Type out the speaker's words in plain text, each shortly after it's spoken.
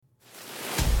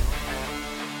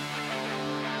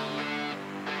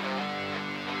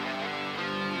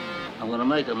going to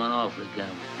make him an offer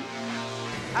again.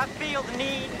 I feel the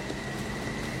need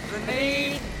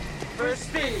for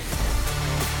speed.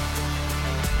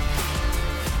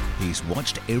 He's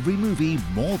watched every movie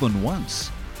more than once.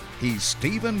 He's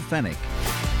Stephen Fenech.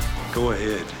 Go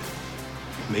ahead.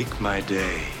 Make my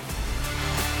day.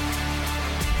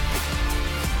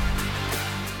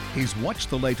 He's watched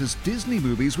the latest Disney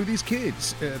movies with his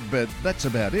kids, but that's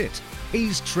about it.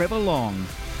 He's Trevor Long.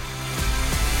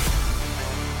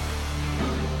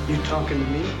 You talking to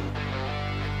me?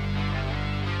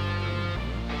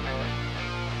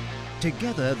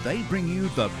 Together, they bring you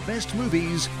the best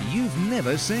movies you've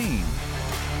never seen.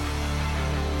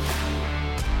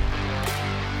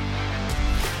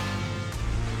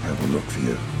 I will look for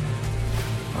you.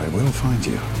 I will find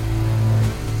you.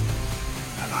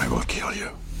 And I will kill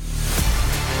you.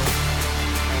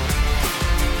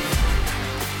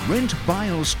 Rent, buy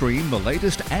or stream the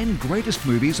latest and greatest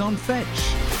movies on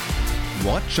Fetch.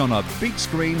 Watch on a big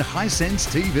screen Hisense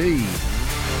TV.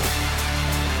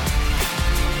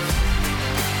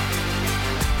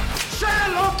 Say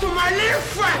hello to my little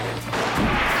friend.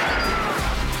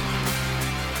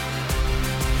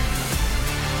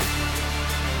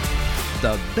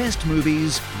 The best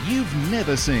movies you've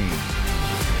never seen.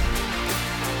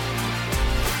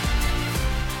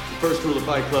 The first rule of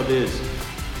Fight Club is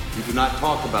you do not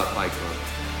talk about Fight Club.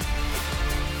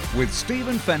 With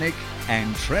Stephen Fenech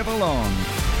and Trevor Long.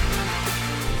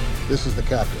 This is the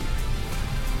captain.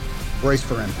 Brace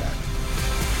for impact.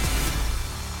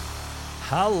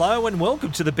 Hello and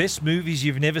welcome to the best movies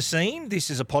you've never seen. This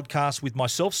is a podcast with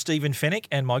myself, Stephen Fenech,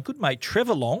 and my good mate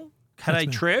Trevor Long.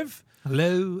 G'day, Trev.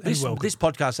 Hello and welcome. This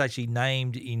podcast is actually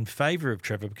named in favour of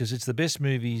Trevor because it's the best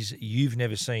movies you've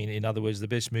never seen. In other words, the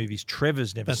best movies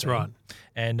Trevor's never seen. That's right.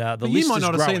 And the but list you might is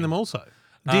not growing. have seen them also,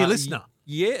 dear listener.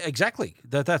 Yeah, exactly.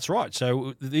 That's right.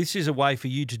 So this is a way for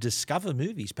you to discover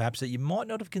movies perhaps that you might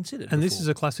not have considered And before. this is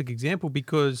a classic example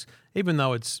because even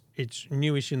though it's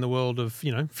newish in the world of,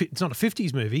 it's not a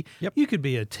 50s movie, Yep. you could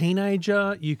be a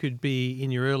teenager, you could be in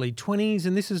your early 20s,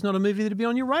 and this is not a movie that would be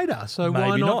on your radar. So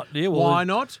why Maybe not? not. Yeah, well, why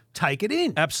not take it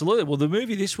in? Absolutely. Well, the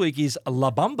movie this week is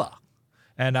La Bamba.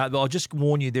 And I'll just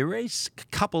warn you, there is a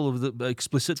couple of the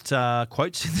explicit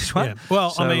quotes in this one. Yeah.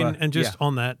 Well, So,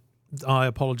 on that, I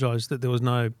apologise that there was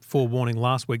no forewarning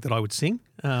last week that I would sing.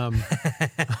 But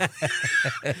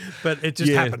it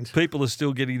just happened. People are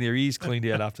still getting their ears cleaned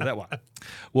out after that one.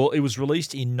 Well, it was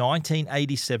released in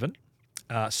 1987,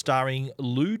 starring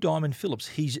Lou Diamond Phillips.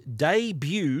 His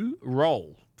debut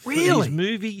role. Really? His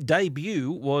movie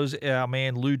debut was our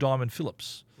man Lou Diamond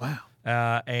Phillips. Wow.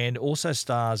 And also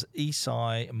stars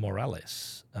Isai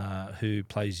Morales, who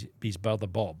plays his brother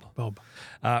Bob.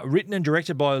 Written and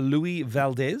directed by Louis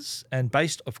Valdez and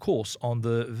based, of course, on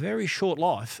the very short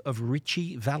life of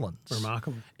Ritchie Valens.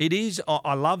 Remarkable. It is.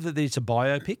 I love that it's a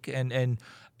biopic, and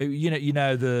you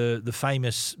know the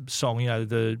famous song,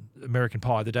 the American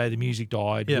Pie, The Day the Music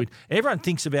Died. Yeah. Everyone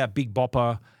thinks about Big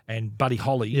Bopper and Buddy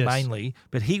Holly mainly,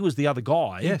 but he was the other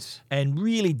guy. Yes. And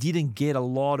really didn't get a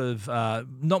lot of,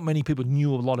 not many people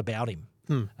knew a lot about him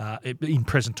in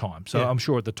present time. So I'm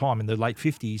sure at the time in the late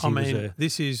 50s,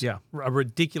 this is a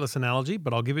ridiculous analogy,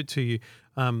 but I'll give it to you.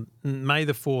 May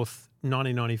the 4th,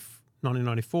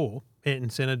 1994, Ayrton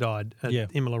Senna died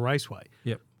at Imola Raceway.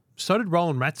 Yep. So did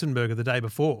Roland Ratzenberger the day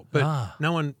before, but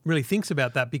no one really thinks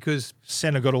about that because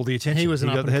Senna got all the attention. He was an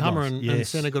up-and-comer and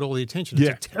Senna got all the attention.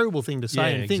 It's a terrible thing to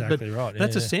say and think, exactly but right.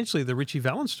 that's essentially the Ritchie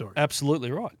Valens story.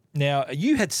 Absolutely right. Now,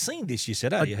 you had seen this, you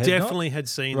said, I definitely had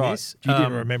seen this. You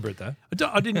didn't remember it, though?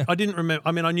 I didn't remember.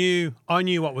 I mean, I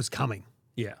knew what was coming.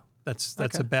 Yeah. That's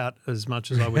about as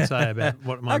much as I would say about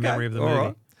what my memory of the movie.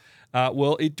 Right.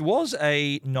 Well, it was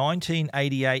a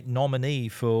 1988 nominee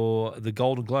for the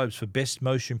Golden Globes for Best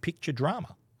Motion Picture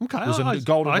Drama. Okay, It was a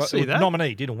I see that.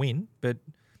 nominee, didn't win, but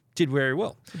did very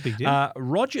well. It's a big deal.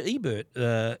 Roger Ebert,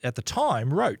 at the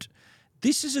time, wrote,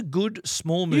 "This is a good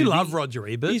small movie." You love Roger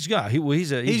Ebert. He's your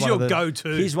go-to.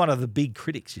 He's one of the big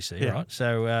critics, you see, Yeah. right?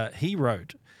 So he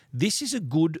wrote, "This is a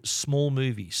good small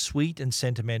movie, sweet and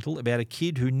sentimental, about a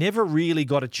kid who never really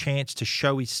got a chance to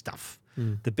show his stuff.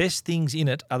 The best things in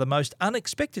it are the most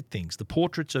unexpected things, the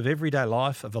portraits of everyday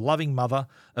life, of a loving mother,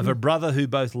 of a brother who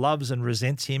both loves and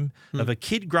resents him, of a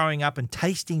kid growing up and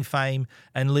tasting fame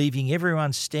and leaving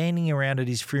everyone standing around at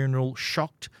his funeral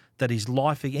shocked that his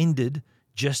life ended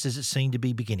just as it seemed to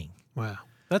be beginning." Wow.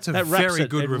 That's a very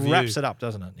good review. It wraps it up,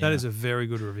 doesn't it? That is a very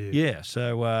good review. Yeah,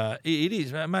 so it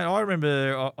is. Mate, I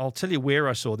remember, I'll tell you where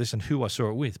I saw this and who I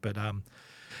saw it with, but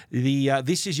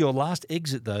This is your last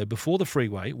exit, though. Before the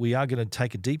freeway, we are going to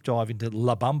take a deep dive into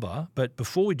La Bamba. But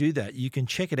before we do that, you can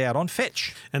check it out on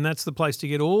Fetch. And that's the place to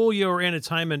get all your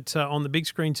entertainment on the big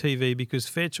screen TV, because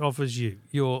Fetch offers you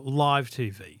your live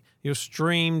TV, your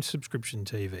streamed subscription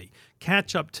TV,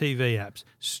 catch-up TV apps,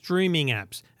 streaming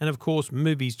apps, and, of course,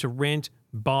 movies to rent,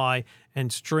 buy,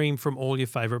 and stream from all your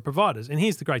favourite providers. And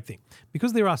here's the great thing.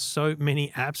 Because there are so many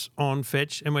apps on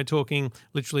Fetch, and we're talking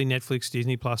literally Netflix,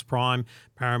 Disney+, Prime,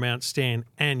 Paramount, Stan,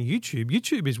 and YouTube.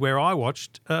 YouTube is where I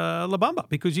watched La Bamba,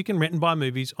 because you can rent and buy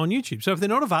movies on YouTube. So if they're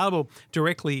not available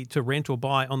directly to rent or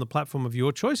buy on the platform of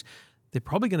your choice, they're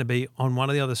probably going to be on one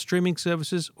of the other streaming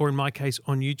services, or in my case,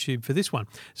 on YouTube for this one.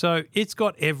 So it's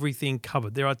got everything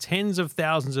covered. There are tens of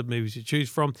thousands of movies to choose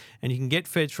from, and you can get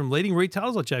Fetch from leading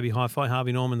retailers like JB Hi-Fi,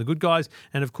 Harvey Norman, The Good Guys,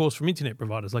 and of course from internet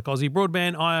providers like Aussie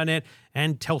Broadband, IONET,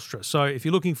 and Telstra. So if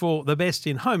you're looking for the best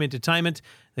in home entertainment,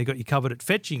 they've got you covered at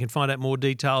Fetch. You can find out more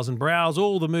details and browse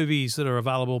all the movies that are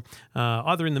available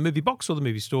either in the movie box or the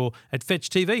movie store at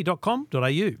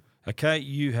fetchtv.com.au. Okay,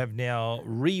 you have now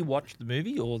re-watched the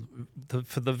movie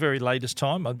for the very latest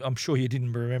time. I'm sure you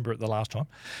didn't remember it the last time.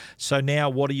 So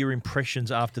now what are your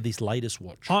impressions after this latest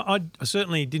watch? I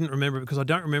certainly didn't remember it, because I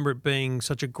don't remember it being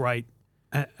such a great,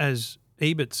 as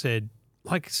Ebert said,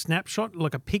 like snapshot,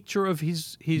 like a picture of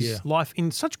his life in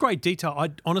such great detail.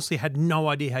 I honestly had no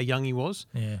idea how young he was.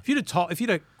 Yeah. If you'd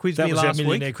have quizzed that me was last our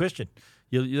millionaire week. question.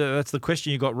 That's the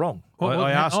question you got wrong.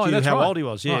 I asked oh, you that's how right. old he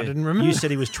was. Oh, Yeah, I didn't remember You that.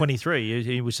 said he was 23.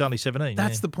 He was only 17.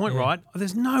 That's the point, right?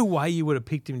 There's no way you would have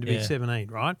picked him to be 17,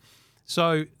 right?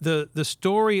 So the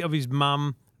story of his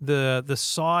mum,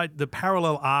 the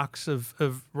parallel arcs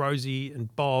of Rosie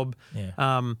and Bob,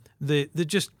 the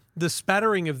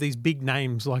spattering of these big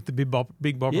names like the Big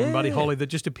Bopper and Buddy Holly that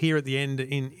just appear at the end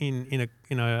in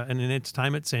an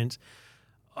entertainment sense.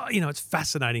 It's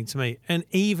fascinating to me. And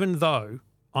even though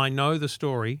I know the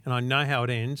story and I know how it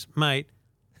ends, mate,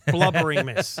 blubbering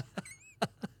mess.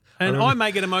 And I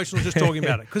may get emotional just talking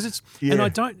about it, because it's. Yeah. And I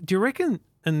don't. Do you reckon?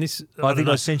 And this, I think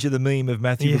I sent you the meme of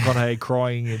Matthew McConaughey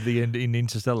crying at the end in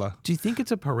Interstellar. Do you think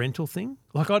it's a parental thing?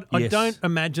 Like I don't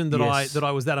imagine that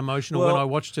I was that emotional when I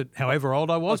watched it, however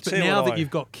old I was. But now that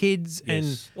you've got kids and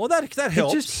that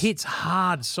helps. It just hits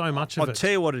hard so much of it. I'll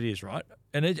tell you what it is, right?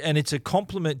 And it's a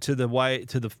compliment to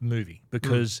the movie,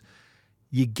 because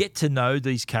you get to know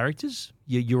these characters.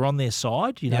 You're on their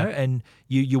side, and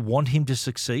you want him to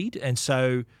succeed. And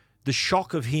so the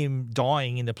shock of him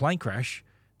dying in the plane crash,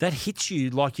 that hits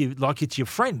you like it's your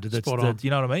friend. Spot on.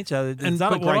 You know what I mean? So it's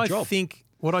done a great job. I think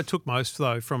what I took most,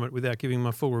 though, from it, without giving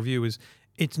my full review, is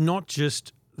it's not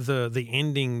just the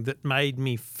ending that made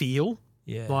me feel.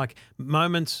 Yeah. Like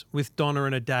moments with Donna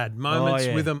and her dad, moments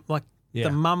with them, like the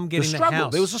mum getting the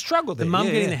house. There was a struggle there. The mum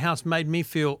getting the house made me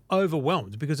feel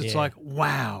overwhelmed, because it's like,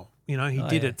 wow, he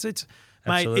did it. It's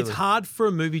mate, it's hard for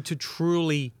a movie to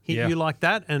truly hit you like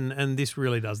that, and this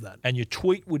really does that. And your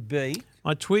tweet would be?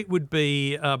 My tweet would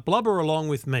be blubber along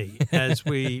with me as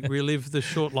we relive the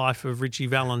short life of Ritchie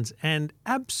Valens, and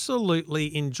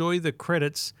absolutely enjoy the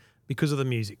credits because of the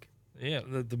music. Yeah,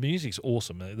 the music's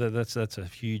awesome. That's a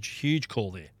huge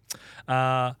call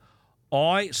there.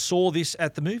 I saw this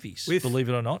at the movies, believe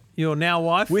it or not. Your now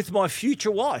wife? With my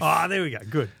future wife. Ah, there we go.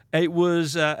 Good. It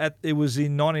was in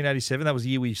 1987. That was the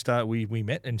year we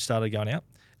met and started going out.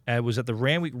 It was at the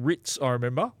Randwick Ritz, I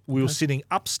remember. We were sitting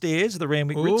upstairs at the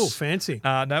Randwick Ritz. Oh, fancy.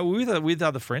 No, with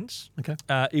other friends. Okay.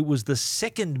 It was the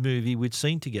second movie we'd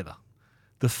seen together.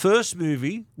 The first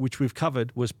movie, which we've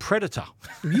covered, was Predator.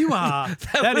 You are.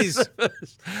 that is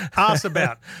arse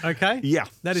about, okay? Yeah.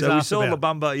 That is so arse we saw about.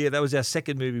 La Bamba. Yeah, that was our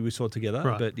second movie we saw together.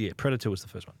 Right. But yeah, Predator was the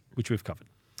first one, which we've covered.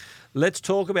 Let's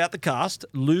talk about the cast.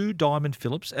 Lou Diamond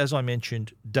Phillips, as I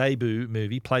mentioned, debut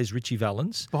movie, plays Ritchie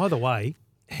Valens. By the way,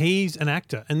 he's an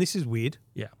actor, and this is weird.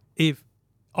 Yeah. If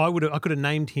I could have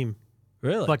named him.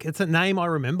 Really? Like, it's a name I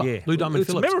remember. Yeah. Lou Diamond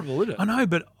Phillips. It's memorable, isn't it? I know,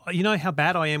 but you know how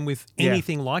bad I am with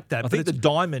anything like that. I think the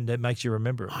diamond that makes you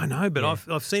remember it. I know, but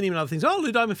I've seen him in other things. Oh,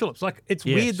 Lou Diamond Phillips. Like, it's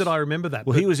weird that I remember that.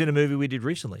 Well, he was in a movie we did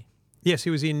recently. Yes,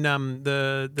 he was in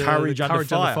the Courage Under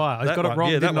Fire. I got it wrong,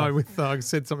 didn't I? I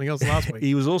said something else last week.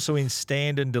 He was also in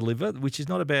Stand and Deliver, which is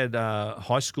not a bad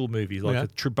high school movie,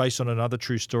 based on another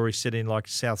true story set in like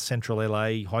South Central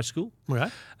LA high school. Okay.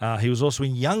 He was also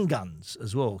in Young Guns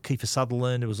as well. Kiefer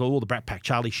Sutherland. It was all the Brat Pack.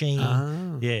 Charlie Sheen.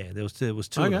 Oh. Yeah, there was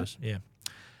two of those. Yeah.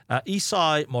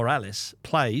 Isai Morales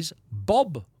plays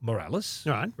Bob Morales.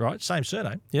 Right. Same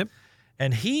surname. Yep.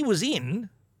 And he was in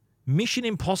Mission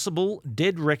Impossible: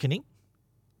 Dead Reckoning.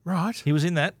 Right. He was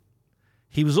in that.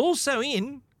 He was also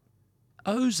in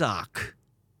Ozark.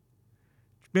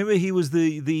 Remember, he was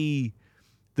the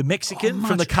The Mexican Oh,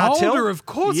 from the much cartel. older, of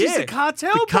course. He's the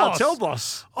cartel boss. Cartel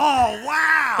boss. Oh,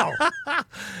 wow.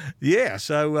 Yeah,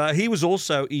 so he was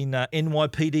also in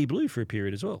NYPD Blue for a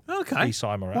period as well. Okay.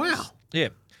 Isai Morales. Wow. Yeah.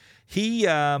 He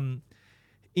in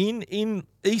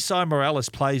Isai Morales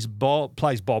plays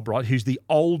Bob, right, who's the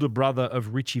older brother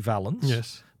of Ritchie Valens.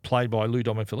 Yes. Played by Lou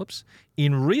Diamond Phillips.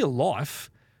 In real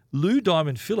life, Lou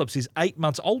Diamond Phillips is 8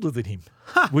 months older than him.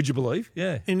 Would you believe?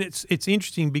 Yeah. And it's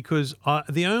interesting because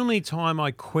the only time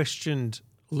I questioned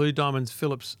Lou Diamond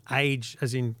Phillips' age,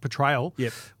 as in portrayal,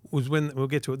 was when we'll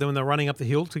get to it. Then when they're running up the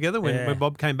hill together, when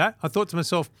Bob came back, I thought to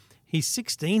myself, he's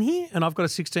 16 here, and I've got a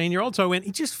 16-year-old. So I went,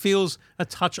 he just feels a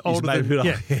touch older than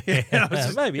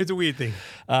Maybe it's a weird thing.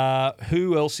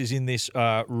 Who else is in this?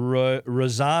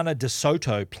 Rosanna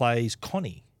DeSoto plays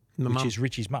Connie, which is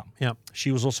Richie's mum. Yeah,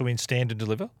 she was also in Stand and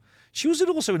Deliver. She was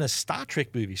also in a Star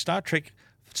Trek movie, Star Trek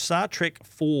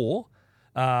 4.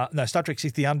 Star Trek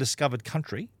 6: The Undiscovered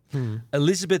Country.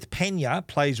 Elizabeth Pena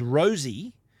plays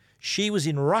Rosie. She was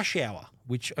in Rush Hour,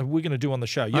 which we're going to do on the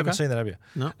show. You haven't seen that, have you?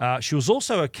 No. She was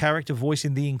also a character voice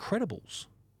in The Incredibles.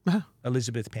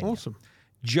 Elizabeth Pena. Awesome.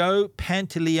 Joe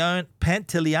Pantoliano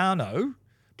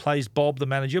plays Bob the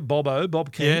manager,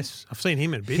 Bob Keane. Yes, I've seen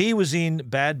him in a bit. He was in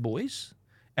Bad Boys,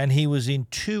 and he was in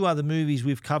 2 other movies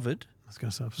we've covered. I was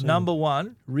going to say I've seen Number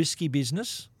 1, Risky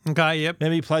Business. Okay, yep.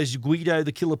 Remember he plays Guido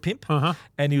the Killer Pimp,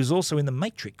 and he was also in The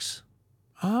Matrix.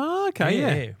 Oh, okay,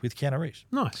 yeah. With Keanu Reeves.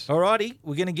 Nice. All righty,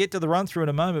 we're going to get to the run-through in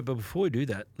a moment, but before we do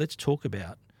that, let's talk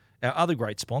about our other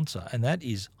great sponsor, and that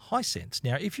is Hisense.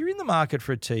 Now, if you're in the market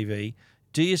for a TV,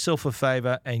 do yourself a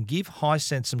favour and give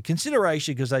Hisense some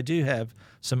consideration because they do have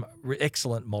some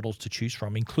excellent models to choose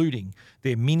from, including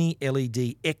their Mini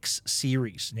LED X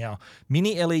series. Now,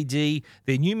 Mini LED,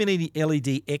 their new Mini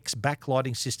LED X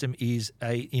backlighting system is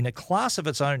in a class of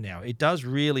its own now. It does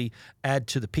really add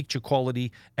to the picture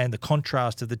quality and the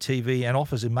contrast of the TV and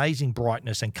offers amazing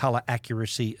brightness and colour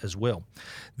accuracy as well.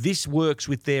 This works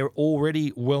with their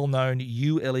already well-known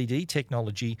ULED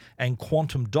technology and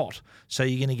quantum dot, so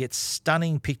you're going to get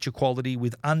stunning picture quality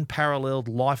with unparalleled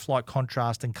lifelike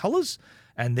contrast and colours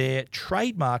and their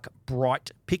trademark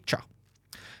bright picture.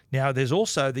 Now, there's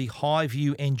also the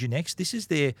HiView Engine X. This is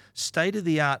their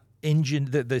state-of-the-art engine,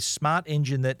 the smart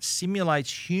engine that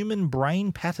simulates human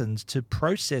brain patterns to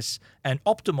process and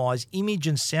optimize image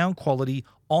and sound quality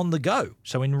on the go,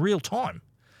 so in real time.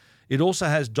 It also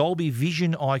has Dolby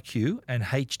Vision IQ and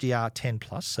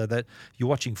HDR10+, so that you're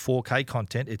watching 4K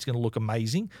content, it's going to look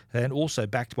amazing, and also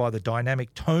backed by the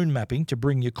dynamic tone mapping to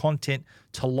bring your content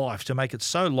to life, to make it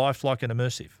so lifelike and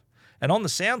immersive. And on the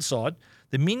sound side,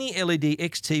 the Mini LED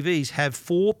X TVs have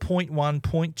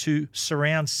 4.1.2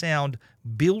 surround sound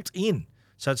built in.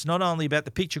 So it's not only about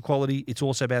the picture quality, it's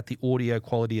also about the audio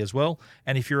quality as well.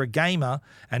 And if you're a gamer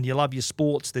and you love your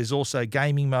sports, there's also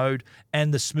gaming mode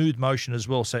and the smooth motion as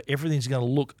well. So everything's going to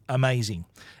look amazing.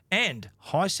 And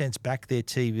Hisense back their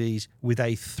TVs with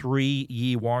a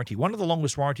 3-year warranty, one of the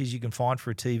longest warranties you can find for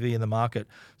a TV in the market.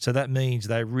 So that means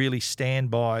they really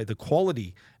stand by the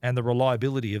quality and the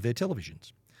reliability of their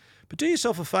televisions. But do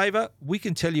yourself a favour, we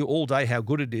can tell you all day how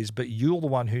good it is, but you're the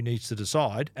one who needs to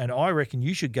decide. And I reckon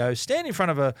you should go stand in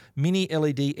front of a Mini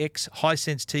LED X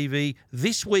Hisense TV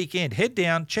this weekend. Head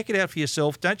down, check it out for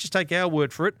yourself. Don't just take our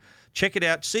word for it. Check it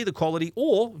out, see the quality,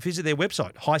 or visit their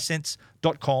website,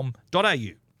 hisense.com.au.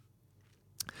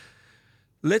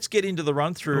 Let's get into the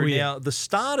run-through. Now, the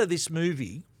start of this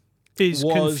movie is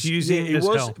confusing as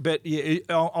hell. But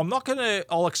I'm not going to...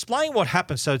 I'll explain what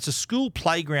happened. So it's a school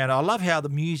playground. I love how the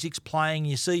music's playing.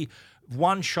 You see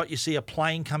one shot, you see a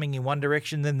plane coming in one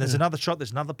direction. Then there's another shot,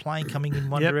 there's another plane coming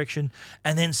in one direction.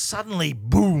 And then suddenly,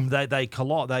 boom, they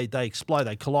collide. They explode.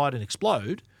 They collide and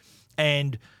explode.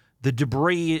 And the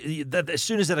debris... as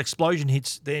soon as that explosion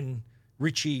hits, then...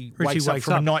 Richie wakes up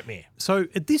from a nightmare. So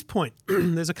at this point,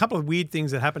 there's a couple of weird things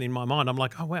that happen in my mind. I'm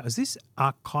like, oh, wow, is this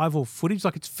archival footage?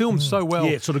 Like, it's filmed so well.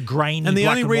 Yeah, it's sort of grainy. And the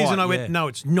only reason white, I went, no,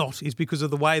 it's not, is because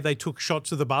of the way they took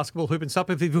shots of the basketball hoop and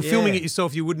stuff. If you were filming it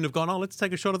yourself, you wouldn't have gone, oh, let's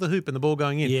take a shot of the hoop and the ball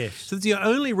going in. Yes. So that's the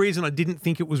only reason I didn't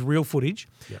think it was real footage.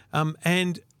 Yep.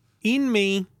 And in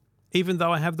me, even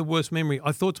though I have the worst memory,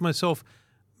 I thought to myself,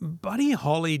 Buddy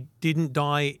Holly didn't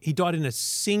die. He died in a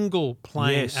single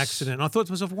plane accident. And I thought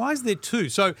to myself, why is there two?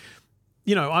 So,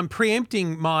 you know, I'm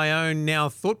preempting my own now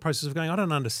thought process of going, I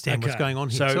don't understand what's going on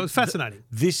here. So it's fascinating.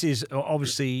 This is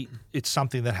obviously, it's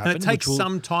something that happened. And it takes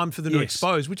some time for them to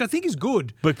expose, which I think is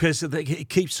good. Because it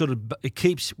keeps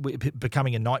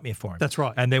becoming a nightmare for him. That's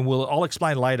right. And then I'll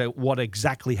explain later what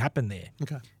exactly happened there.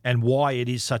 Okay. And why it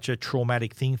is such a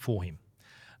traumatic thing for him.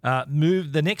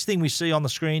 The next thing we see on the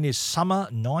screen is summer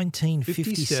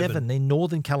 1957 in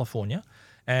Northern California,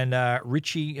 And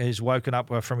Ritchie has woken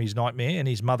up from his nightmare, and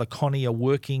his mother Connie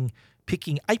are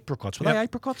picking apricots. Were they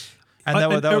apricots? And they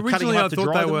were cutting them originally, I up to thought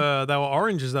dry they were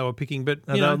oranges they were picking, but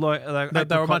No, you know, they were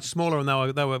they were much smaller, and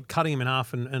they were cutting them in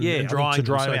half and I think drying to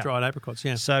dry them, them so out. dried apricots.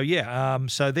 Yeah.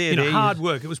 So there, You know, there hard is-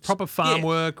 work. It was proper farm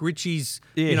work. Ritchie's,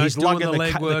 he's doing lugging the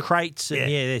leg the work. crates.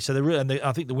 And so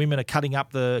I think the women are cutting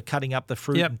up the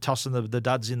fruit and tossing the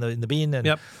duds in the bin.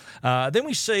 And then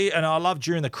we see, and I love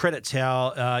during the credits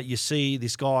how you see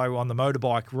this guy on the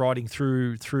motorbike riding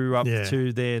through up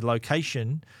to their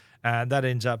location. And that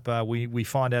ends up, we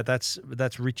find out that's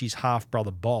Ritchie's half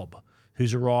brother Bob,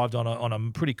 who's arrived on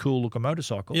a pretty cool looking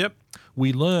motorcycle. Yep.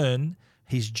 We learn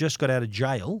he's just got out of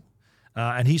jail,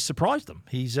 and he's surprised them.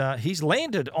 He's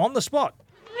landed on the spot.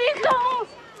 Nico!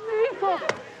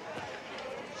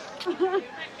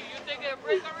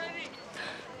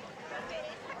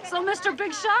 So, Mr.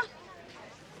 Big Shot,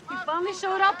 you finally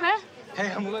showed up, eh?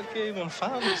 Hey, I'm lucky I even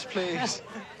found this place.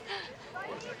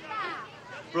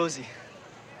 Rosie,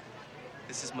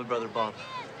 this is my brother Bob.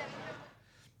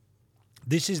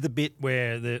 This is the bit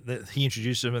where he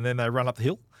introduces them, and then they run up the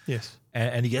hill. Yes.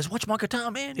 And he goes, "Watch my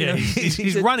guitar, man!" You Yeah, know,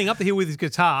 he's running up the hill with his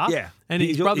guitar. Yeah. And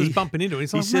his brother's bumping into it.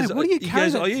 He's like, says, "Mate, what are you he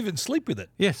carrying?" goes, "I even sleep with it."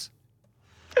 Yes.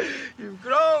 You've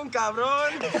grown,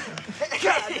 cabron.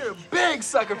 God, you're a big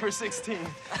sucker for 16.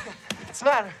 What's the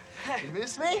matter? You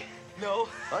miss me? No.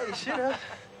 Oh, you should have.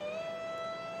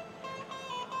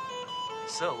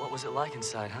 So, what was it like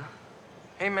inside, huh?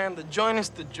 Hey, man, the joint is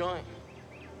the joint.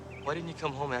 Why didn't you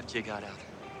come home after you got out?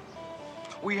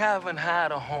 We haven't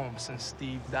had a home since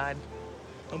Steve died.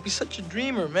 Don't be such a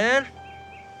dreamer, man.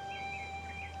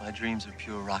 My dreams are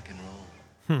pure rock and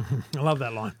roll. I love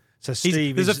that line. So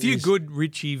Steve there's a few good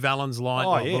Ritchie Valens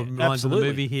lines in the absolutely.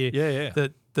 movie here. Yeah.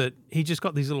 That he just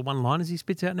got these little one-liners he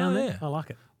spits out now and then. yeah. I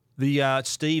like it. The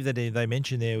Steve that they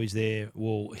mentioned there was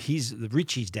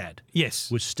Ritchie's dad. Yes.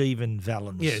 Was Stephen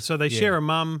Valens. Yeah, so they share a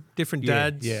mum, different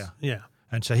dads. Yeah.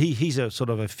 And so he's a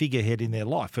sort of a figurehead in their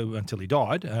life until he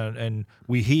died, and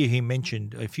we hear him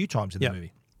mentioned a few times in the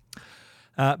movie.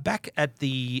 Back at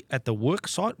the work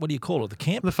site, what do you call it? The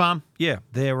camp? The farm. Yeah.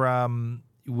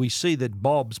 We see that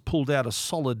Bob's pulled out a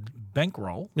solid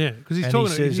bankroll. Yeah, because he's and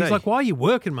talking. he says, he's like, "Why are you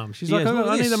working, Mum?" She's like,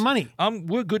 "I need the money."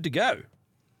 We're good to go.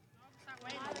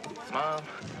 Mom,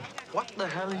 what the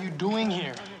hell are you doing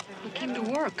here? We came to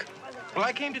work. Well,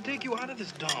 I came to take you out of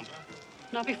this dump.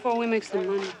 Not before we make some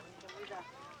money.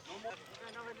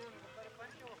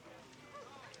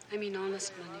 I mean,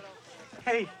 honest money.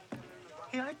 Hey,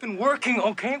 I've been working,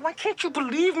 okay? Why can't you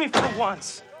believe me for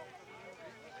once?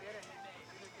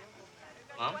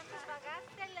 Mom?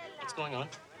 What's going on?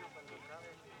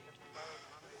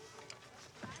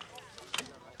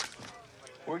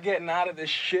 We're getting out of this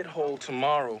shithole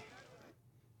tomorrow.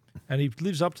 And he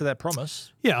lives up to that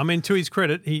promise. Yeah, I mean, to his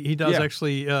credit, he does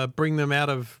actually bring them out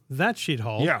of that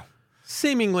shithole. Yeah.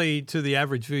 Seemingly, to the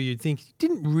average view, you'd think he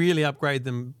didn't really upgrade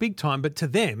them big time, but to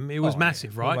them, it was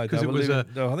massive, right? Because it was a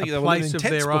place of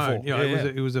their own. You know,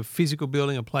 it was a physical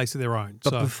building, a place of their own.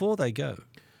 But before they go,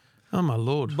 oh my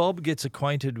Lord, Bob gets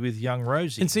acquainted with young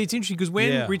Rosie. And see, it's interesting because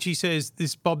when Ritchie says,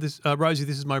 Rosie,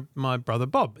 this is my brother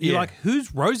Bob, you're like,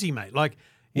 who's Rosie, mate? Like,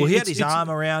 well, he had his arm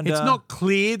around her. It's not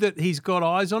clear that he's got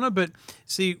eyes on her, but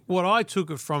see, what I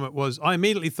took from it was I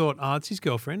immediately thought, it's his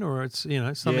girlfriend or it's,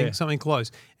 something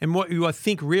close. And what you, I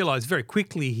think, realised very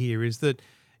quickly here is that,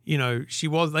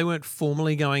 they weren't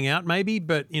formally going out maybe,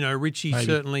 but, Ritchie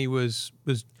certainly was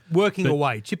working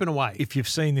away, chipping away. If you've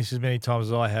seen this as many times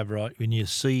as I have, right, when you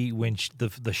see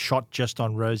the shot just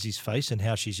on Rosie's face and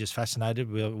how she's just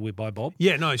fascinated by Bob.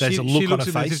 Yeah, no, there's she a look looks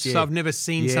on her at face. this. I've never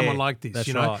seen someone like this.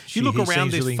 That's Right. right. You look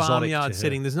around this farmyard to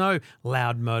setting. There's no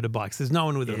loud motorbikes. There's no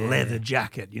one with a leather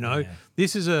jacket.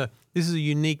 This is a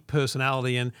unique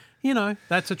personality, and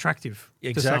that's attractive.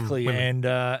 Exactly, to some women. and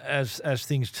as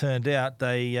things turned out,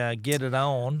 they get it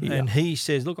on, and he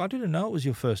says, "Look, I didn't know it was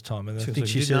your first time," and I think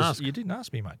she says, "You didn't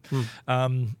ask me, mate."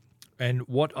 And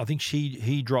what I think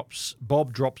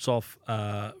Bob drops off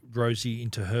Rosie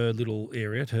into her little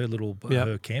area,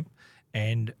 her camp,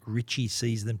 and Ritchie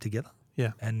sees them together.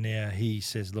 Yeah. And now he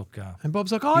says, "Look," and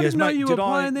Bob's like, I didn't know you were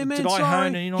playing there, man. Did I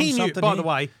hone in on he knew, something? By the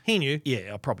way, he knew.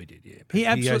 Yeah, I probably did. Yeah, He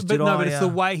absolutely. But it's the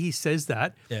way he says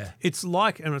that. Yeah. It's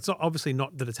like, and it's obviously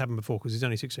not that it's happened before because he's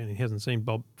only 16 and he hasn't seen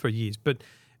Bob for years. But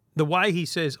the way he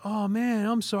says, "Oh man,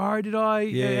 I'm sorry. Did I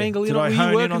angle Did in? I Were hone you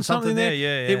in working on something there?"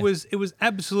 there? Yeah. It was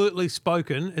absolutely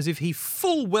spoken as if he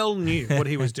full well knew what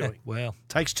he was doing. Well,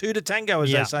 takes two to tango,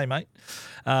 as they say, mate.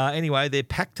 Anyway, they're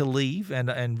packed to leave,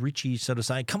 and Richie's sort of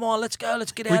saying, "Come on, let's go,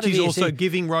 let's get out of here." Richie's also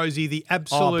giving Rosie the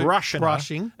absolute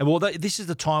brushing. And well, this is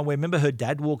the time where, remember, her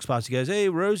dad walks past. He goes, "Hey,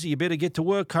 Rosie, you better get to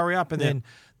work. Hurry up!" And then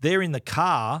they're in the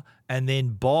car, and then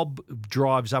Bob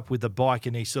drives up with the bike,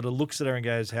 and he sort of looks at her and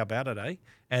goes, "How about it, eh?"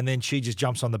 And then she just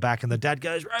jumps on the back, and the dad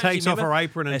goes, "Rosie," takes off her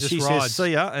apron and just she rides. says,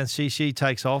 "See ya," and she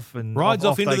takes off and rides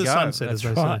off into they the go. sunset, That's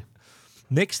as they say.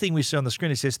 Next thing we see on the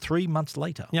screen, it says 3 months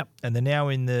later. Yep. And they're now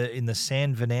in the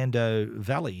San Fernando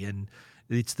Valley, and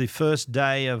it's the first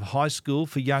day of high school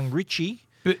for young Ritchie.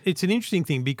 But it's an interesting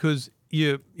thing because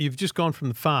you've just gone from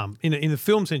the farm. In the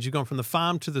film sense, you've gone from the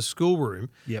farm to the schoolroom,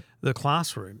 the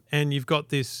classroom, and you've got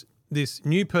this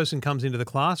new person comes into the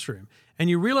classroom, and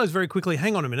you realise very quickly,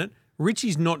 hang on a minute,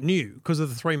 Richie's not new because of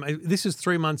the 3 months. This is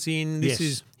 3 months in.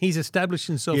 He's established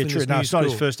himself in this new it's school. not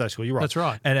his first day of school. You're right. That's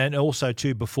right. And also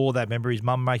too, before that, remember his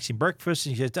mum makes him breakfast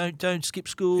and he says, "Don't skip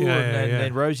school."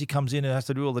 And Rosie comes in and has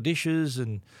to do all the dishes,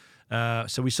 and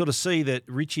so we sort of see that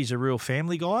Richie's a real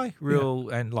family guy,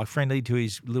 and like friendly to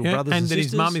his little brothers and that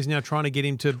sisters. his mum is now trying to get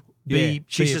him to be.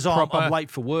 She says, proper... I'm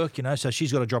late for work, so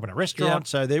she's got a job in a restaurant.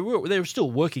 So they were still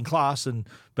working class,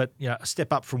 but a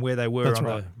step up from where they were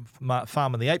on the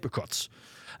farm and the apricots.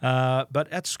 But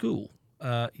at school,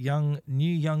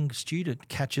 new young student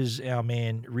catches our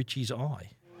man Richie's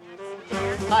eye.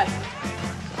 Hi.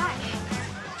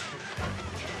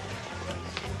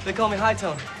 They call me High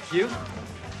Tone. You?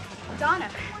 Donna.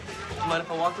 You mind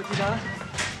if I walk with you, Donna?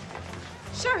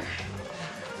 Sure.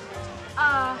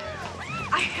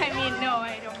 I mean, no,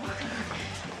 I don't mind.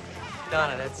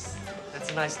 Donna, that's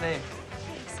a nice name.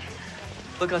 Thanks.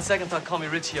 Look, on second thought, call me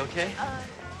Ritchie, okay?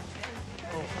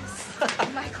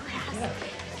 My class.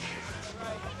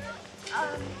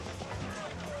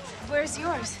 Where's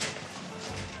yours?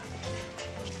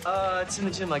 It's in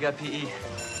the gym. I got PE.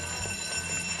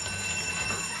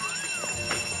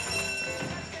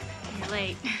 You're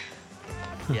late.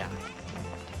 Yeah.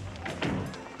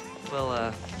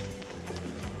 Well,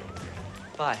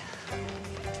 bye.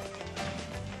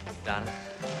 Donna.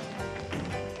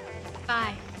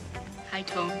 Bye. High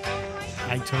Tone.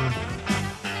 High Tone.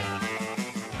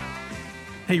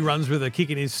 He runs with a kick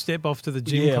in his step off to the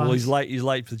gym. Yeah, class. well, he's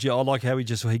late for the gym. I like how he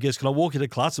goes, "Can I walk into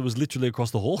class?" It was literally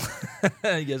across the hall.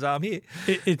 He goes, "I'm here."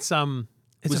 It's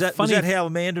was that how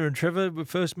Amanda and Trevor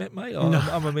first met, mate? No,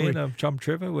 I'm Amanda, I'm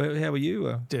Trevor. How are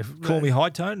you? Call me High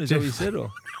Tone. Is that what you said?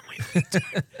 Or?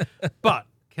 But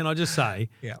can I just say,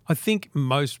 I think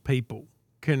most people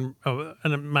can,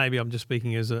 and maybe I'm just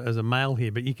speaking as a male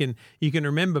here, but you can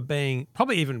remember being,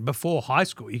 probably even before high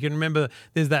school, you can remember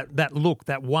there's that look,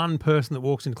 that one person that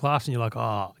walks in class and you're like,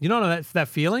 oh, you know that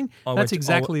feeling? That's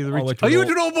exactly the Richie. You went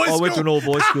to an all-boys school? I went to an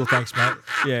all-boys school, thanks, mate.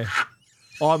 Yeah.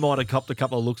 I might have copped a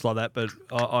couple of looks like that, but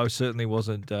I certainly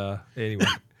wasn't, anyway.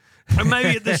 And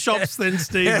maybe at the shops then,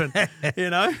 Stephen,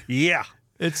 Yeah.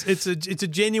 It's a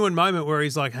genuine moment where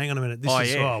he's like, hang on a minute, this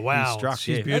is wow, he's struck,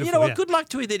 she's beautiful. And you know what? Good luck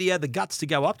to him that he had the guts to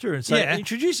go up to her and say,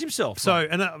 introduce himself. So,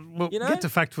 and we'll get to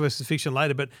fact versus fiction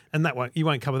later, but you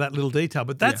won't cover that little detail.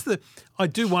 But that's I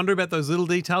do wonder about those little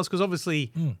details because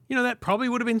obviously, that probably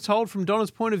would have been told from Donna's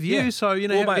point of view. Yeah. So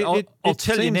mate, I'll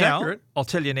tell you now. Accurate. I'll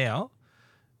tell you now.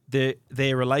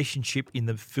 Their relationship in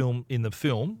the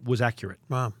film was accurate.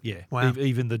 Wow. Yeah. Wow.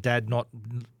 Even the dad not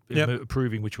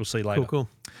approving, which we'll see later. Cool.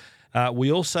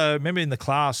 We also remember in the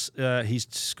class,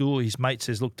 his mate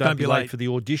says, "Look, don't be late for the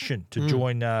audition to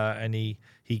join." And he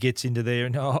gets into there,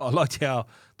 and I liked how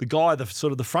the guy, the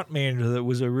front man, that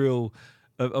was a real.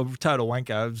 A total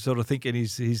wanker, sort of thinking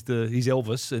he's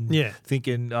Elvis and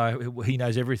thinking he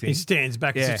knows everything. He stands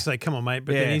back as if to say, "Come on, mate,"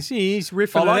 but then he's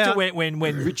riffing. I liked it when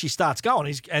Ritchie starts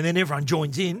going, and then everyone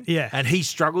joins in, and he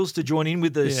struggles to join in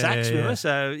with the sax swimmer,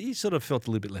 so he sort of felt a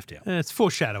little bit left out. It's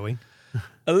foreshadowing.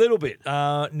 A little bit.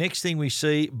 Next thing we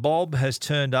see, Bob has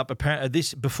turned up. Apparently,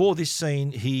 before this scene,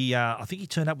 I think he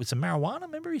turned up with some marijuana.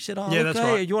 Remember, he said, that's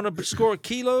right. You want to score a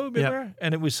kilo?" Remember,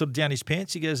 and it was sort of down his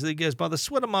pants. He goes, "By the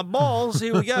sweat of my balls,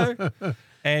 here we go."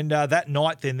 And that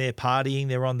night, then they're partying.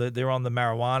 They're on the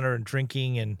marijuana and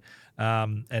drinking,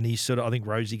 and he sort of, I think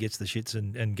Rosie gets the shits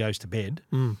and goes to bed.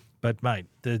 But mate,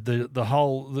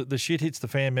 the shit hits the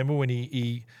fan. Remember when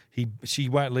she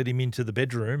won't let him into the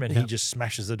bedroom and he just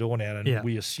smashes the door down, and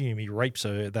we assume he rapes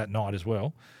her that night as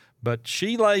well. But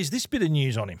she lays this bit of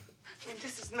news on him. And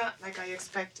this is not like I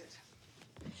expected.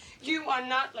 You are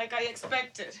not like I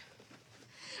expected.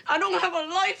 I don't have a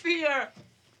life here.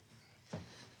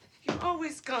 You're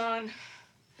always gone.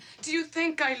 Do you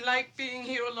think I like being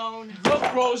here alone?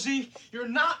 Look, Rosie, you're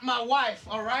not my wife,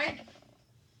 all right?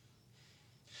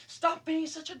 Stop being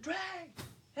such a drag.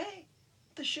 Hey,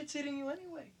 the shit's hitting you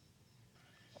anyway.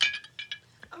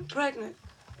 I'm pregnant.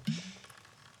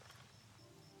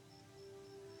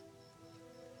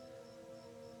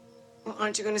 Well,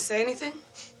 aren't you going to say anything?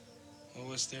 Well,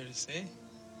 what's there to say?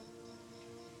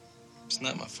 It's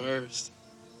not my first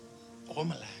or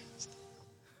my last.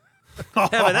 How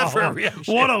about that for a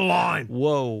reaction? What a line.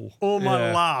 Whoa. Or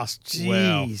my last.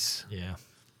 Jeez. Wow.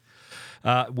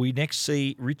 Yeah. We next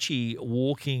see Ritchie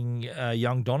walking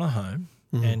young Donna home,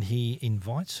 and he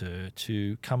invites her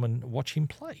to come and watch him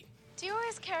play. Do you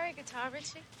always carry a guitar,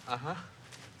 Ritchie? Uh-huh.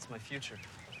 It's my future.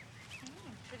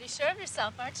 Pretty sure of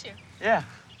yourself, aren't you? Yeah.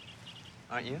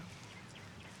 Aren't you?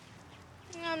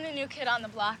 I'm the new kid on the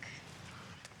block.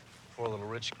 Poor little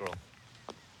rich girl.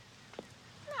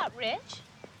 Not rich.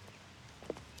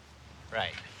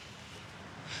 Right.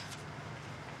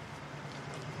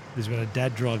 This is when a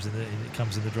dad drives and it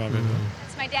comes in the driveway.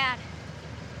 That's my dad.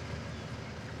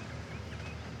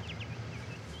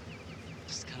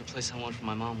 It's the kind of place I want for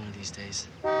my mom one of these days.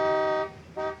 Hi,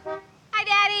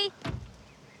 Daddy.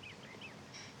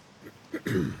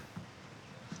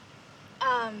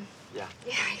 Yeah.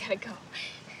 Yeah, I gotta go.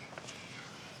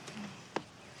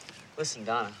 Listen,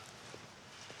 Donna.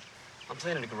 I'm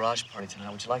playing at a garage party tonight.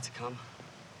 Would you like to come?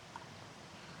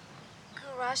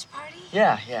 Garage party?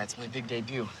 Yeah, it's my big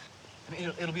debut. I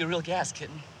mean, it'll be a real gas,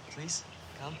 kitten. Please,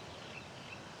 come.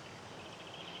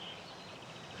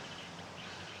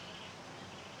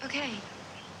 Okay.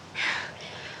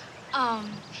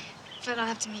 But I'll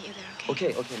have to meet you there,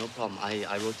 okay? Okay, no problem.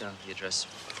 I wrote down the address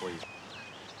for you.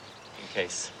 In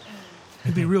case.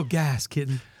 It'd be real gas,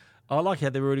 kitten. I like how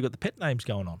they've already got the pet names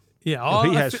going on. Yeah,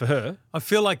 he has for her. I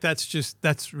feel like that's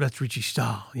Ritchie's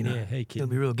style, you know. Yeah, hey, kid. It'll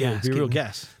be real gas. It'll be real kitten.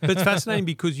 gas. But it's fascinating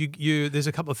because there's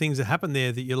a couple of things that happen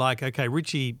there that you're like, okay,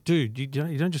 Ritchie, dude, you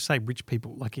don't just say rich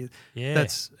people like it. Yeah.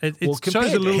 That's it. Well, It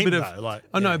shows a little compared to bit him, of. though, like,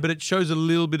 I know, but it shows a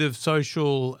little bit of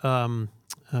social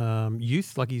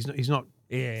youth. Like he's not.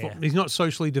 Yeah. He's not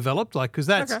socially developed, like because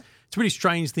it's a pretty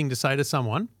strange thing to say to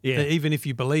someone, even if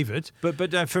you believe it.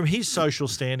 But from his social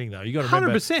standing though, you got to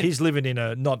remember 100%. he's living in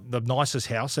not the nicest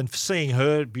house, and seeing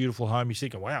her beautiful home, you're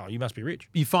thinking, wow, you must be rich.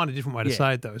 You find a different way to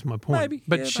say it, though. Is my point. Maybe,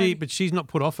 but maybe. but she's not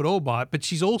put off at all by it. But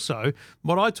she's also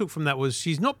what I took from that was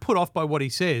she's not put off by what he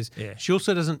says. Yeah. She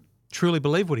also doesn't truly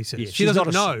believe what he says. Yeah, she she's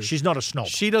doesn't not know. She's not a snob.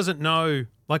 She doesn't know.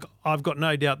 Like I've got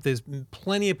no doubt there's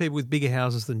plenty of people with bigger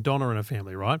houses than Donna in a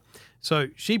family, right? So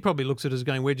she probably looks at us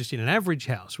going, we're just in an average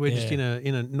house. We're just in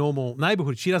a normal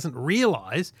neighborhood. She doesn't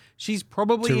realize she's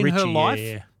probably in her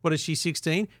life. What is she,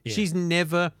 16? Yeah. She's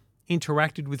never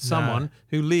interacted with someone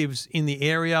who lives in the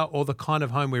area or the kind of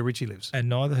home where Ritchie lives. And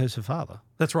neither has her father.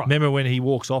 That's right. Remember when he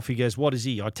walks off, he goes, what is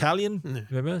he, Italian? Yeah.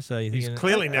 Remember? So He's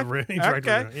clearly never interacted with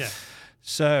her. Yeah.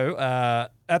 So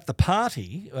at the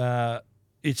party,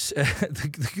 it's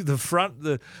the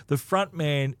front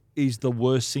man is the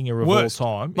worst singer of all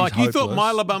time. Like He's you thought hopeless.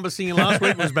 My La Bamba singing last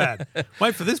week was bad.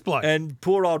 Wait for this bloke. And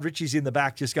poor old Richie's in the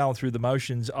back just going through the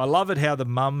motions. I love it how the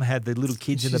mum had the little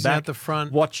kids in the She's back out the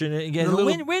front watching it. Again,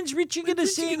 little- when's Richie going to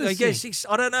sing? I guess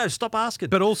I don't know. Stop asking.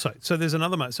 But also, so there's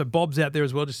another moment. So Bob's out there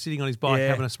as well, just sitting on his bike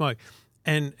having a smoke.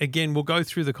 And again, we'll go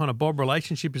through the kind of Bob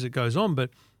relationship as it goes on. But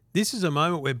this is a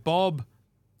moment where Bob,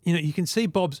 you can see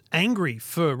Bob's angry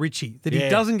for Ritchie that he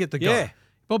doesn't get the go. Yeah.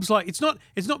 Bob's like, it's not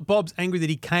Bob's angry that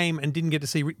he came and didn't get to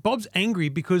see. Bob's angry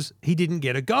because he didn't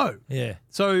get a go. Yeah.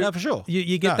 So no, for sure.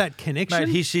 You get that connection. Mate,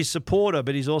 he's his supporter,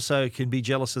 but he's also can be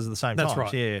jealous at the same time. That's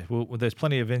right. Yeah. Well, there's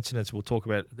plenty of incidents we'll talk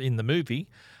about in the movie.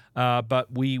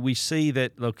 But we see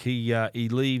that, look, he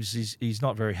leaves. He's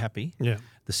not very happy. Yeah.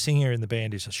 The singer in the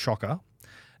band is a shocker.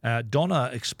 Donna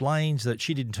explains that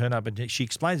she didn't turn up, and she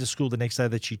explains at school the next day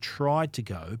that she tried to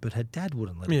go, but her dad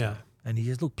wouldn't let her go. And he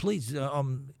says, look, please,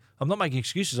 I'm not making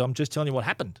excuses. I'm just telling you what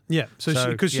happened. Yeah.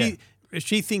 So because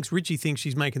she thinks Ritchie thinks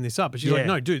she's making this up, but she's like,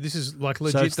 no, dude, this is like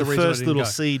legit. So it's the reason first I didn't little go.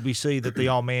 seed we see that the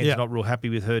old man's not real happy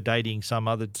with her dating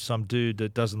some dude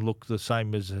that doesn't look the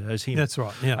same as him. That's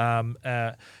right.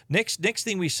 Yeah. Next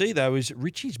thing we see though is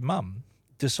Richie's mum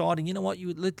deciding, you know what,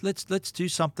 let's do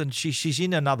something. She's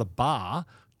in another bar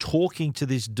talking to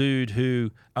this dude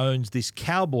who owns this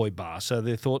cowboy bar. So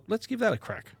they thought, let's give that a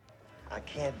crack. I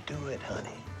can't do it, honey.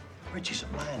 Richie's a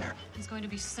minor. He's going to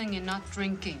be singing, not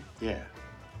drinking. Yeah.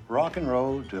 Rock and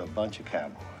roll to a bunch of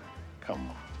cowboy. Come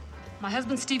on. My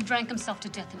husband Steve drank himself to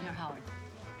death in here, Howard.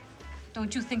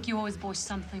 Don't you think you owe his boy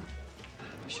something?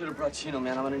 I should have brought Chino,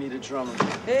 man. I'm gonna need a drummer.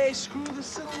 Hey, screw the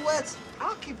silhouettes.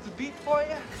 I'll keep the beat for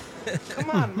you. Come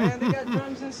on, man. They got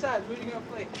drums inside. Who are you gonna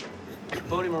play?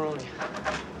 Bodie Maroney.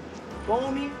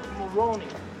 Boney Maroney.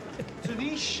 To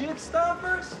these shit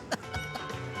stoppers?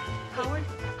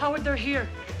 Howard, they're here.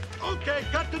 Okay,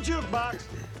 cut the jukebox.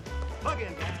 Plug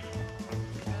in, Dad.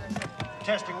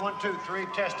 Testing 1, 2, 3.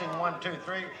 Testing 1, 2,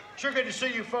 3. Sure good to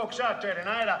see you folks out there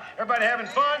tonight. Everybody having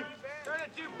fun? Turn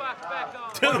the jukebox back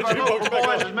on. One of our local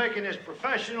boys is making his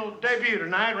professional debut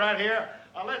tonight right here.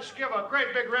 Let's give a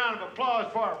great big round of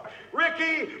applause for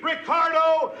Ricky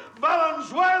Ricardo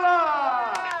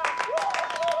Valenzuela.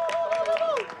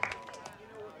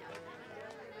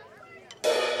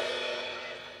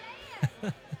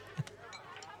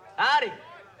 Howdy.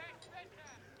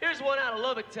 Here's one out of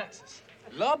Lubbock, Texas.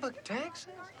 Lubbock, Texas?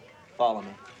 Follow me.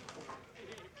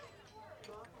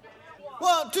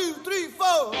 1, 2, 3, 4.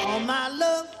 All my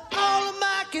love, all of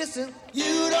my kissing.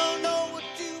 You don't know what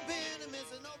you've been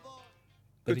missing, no boy.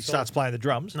 But he starts playing the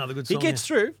drums. Another good He song, gets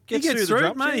yeah. through. He gets through,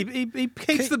 the drums. mate. He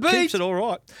keeps the beat. Keeps it all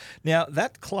right. Now,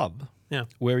 that club Yeah.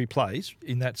 where he plays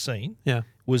in that scene Yeah.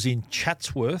 was in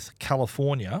Chatsworth,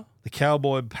 California, the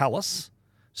Cowboy Palace,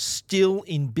 still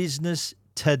in business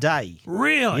today.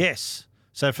 Really? Yes.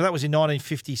 So for that was in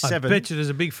 1957. I bet you there's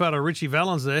a big photo of Ritchie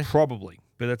Valens there. Probably.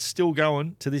 But it's still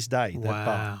going to this day. That Wow.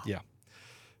 bar. Yeah.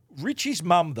 Richie's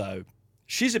mum, though,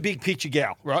 she's a big picture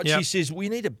gal, right? Yep. She says, we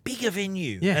need a bigger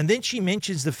venue. Yeah. And then she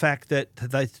mentions the fact that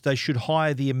they should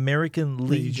hire the American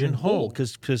Legion Hall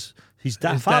because his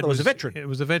father was a veteran. It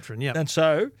was a veteran, yeah. And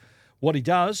so what he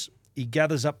does, he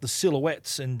gathers up the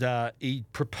silhouettes and he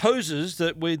proposes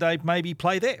that they maybe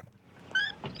play there.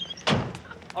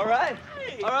 All right.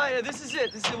 All right, this is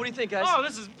it. What do you think, guys? Oh,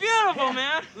 this is beautiful,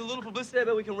 man. With a little publicity, I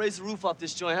bet we can raise the roof off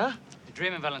this joint, huh? You're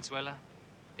dreaming, Valenzuela.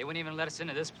 They wouldn't even let us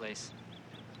into this place.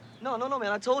 No,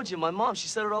 man. I told you. My mom, she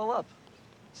set it all up.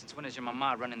 Since when is your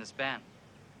mama running this band?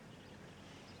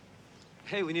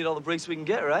 Hey, we need all the breaks we can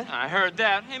get, right? I heard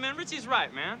that. Hey, man, Richie's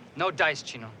right, man. No dice,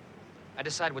 Chino. I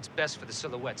decide what's best for the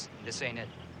silhouettes. This ain't it.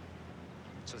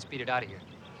 So let's beat it out of here.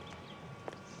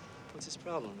 What's his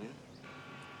problem, man?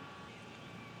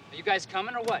 Are you guys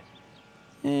coming or what?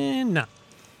 No.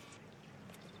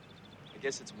 I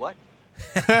guess it's what?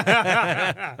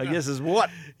 I guess is what?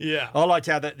 Yeah. I liked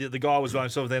how the guy was by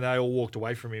himself, then they all walked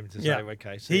away from him to say,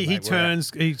 okay. See, He mate, we're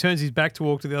out. turns his back to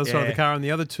walk to the other side of the Yeah. car, and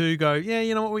the other two go, yeah,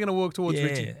 you know what, we're going to walk towards Yeah,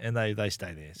 Richie. and they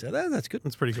stay there. So that's good.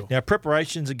 That's pretty cool. Now,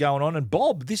 preparations are going on, and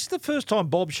Bob, this is the first time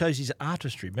Bob shows his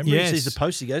artistry. Remember, Yes. he sees the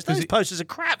posters, he goes, those posters are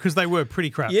crap. Because they were pretty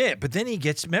crap. Yeah, but then he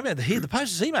gets, remember, the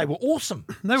posters he made were awesome.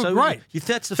 They were great. If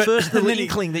that's the But- first little and then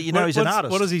inkling that you know he's an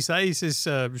artist. What does he say? He says,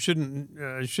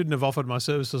 shouldn't have offered my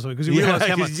service or something, because he Yeah, realised how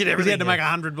 'cause much, he did because he had to everything, make yeah.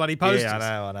 100 bloody posters.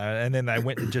 Yeah, I know. And then they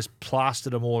went and just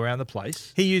plastered them all around the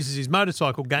place. He uses his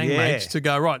motorcycle gang mates to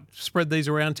go, right, spread these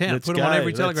around town, Let's put them on go,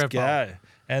 every telegraph let's pole. go.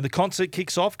 And the concert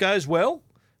kicks off, goes well,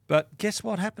 but guess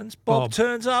what happens? Bob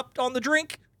turns up on the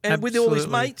drink and with all his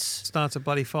Absolutely. mates. Starts a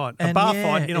bloody fight. A And bar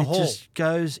fight in a it hall. just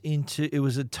goes into, it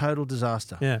was a total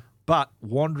disaster. Yeah. But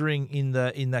wandering in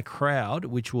the crowd,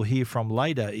 which we'll hear from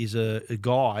later, is a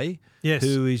guy Yes.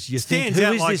 who is Stands who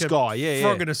out is like this a guy? Yeah,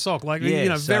 frog in a sock, like, yeah, you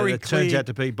know, so very it turns clear. out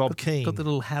to be Bob Keane. Got the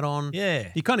little hat on. Yeah.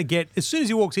 You kind of get, as soon as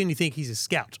he walks in, you think he's a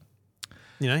scout.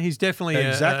 You know, he's definitely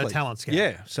a talent scout.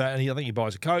 Yeah. So and I think he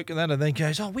buys a Coke and then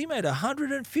goes, oh, we made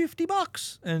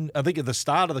 $150. And I think at the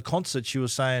start of the concert, she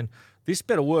was saying, this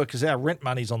better work because our rent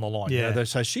money's on the line. Yeah. You know?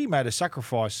 So she made a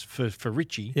sacrifice for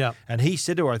Richie. Yeah. And he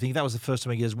said to her, I think that was the first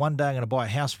time he goes, one day I'm going to buy a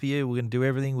house for you. We're going to do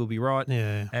everything. We'll be right.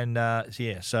 Yeah. And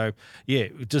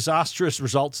disastrous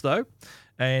results though.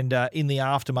 And in the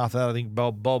aftermath of that, I think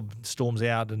Bob storms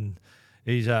out and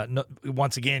he's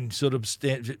once again sort of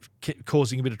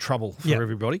causing a bit of trouble for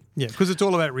everybody. Yeah, because it's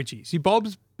all about Richie. See,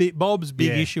 Bob's big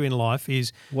issue in life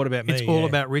is what about me? It's all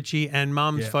about Richie, and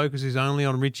Mum's Yeah. focus is only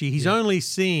on Richie. He's only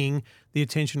seeing the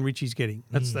attention Richie's getting.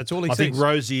 That's all he I sees. think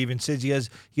Rosie even says he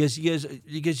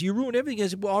goes, you ruined everything. He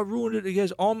goes, well, I ruined it. He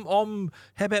goes, I'm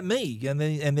how about me? And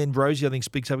then Rosie I think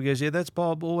speaks up and goes, yeah, that's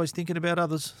Bob, always thinking about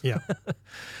others. Yeah.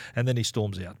 And then he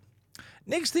storms out.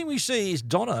 Next thing we see is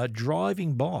Donna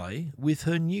driving by with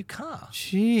her new car.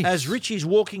 Jeez. As Richie's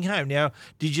walking home. Now,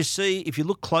 did you see, if you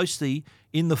look closely,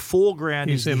 in the foreground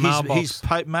You is see a his mailbox.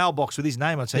 mailbox with his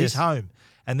name on it. So he's Yes. home.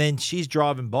 And then she's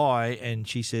driving by and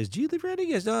she says, do you live around here?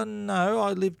 He goes, oh, no,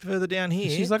 I live further down here.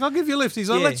 She's like, I'll give you a lift. He's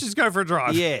like, Yeah. let's just go for a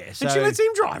drive. Yeah. and So, she lets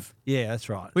him drive. Yeah, that's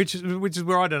right. Which is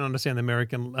where I don't understand the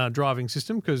American driving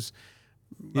system, because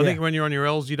I Yeah. think when you're on your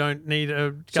L's, you don't need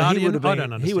a So guardian. he would have been, I don't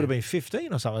understand. He would have been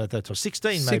 15 or something like that, or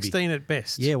 16 maybe. 16 at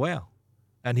best. Yeah, wow.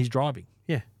 And he's driving.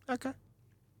 Yeah. Okay.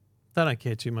 They don't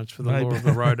care too much for the Maybe. law of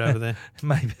the road over there.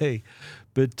 Maybe.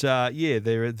 But,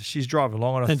 she's driving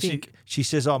along, and I And think she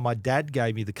says, oh, my dad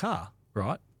gave me the car,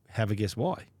 right? Have a guess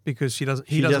why. because he doesn't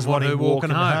doesn't want her him walking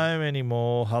home.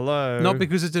 anymore. Hello. Not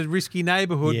because it's a risky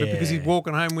neighbourhood, but because he's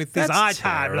walking home with this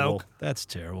iPad bloke. That's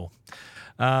terrible.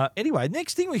 Anyway,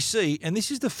 next thing we see, and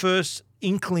this is the first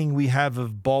inkling we have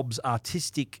of Bob's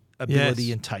artistic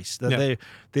ability and taste. That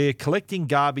they're collecting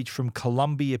garbage from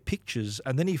Columbia Pictures,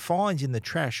 and then he finds in the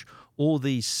trash all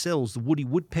these cells, the Woody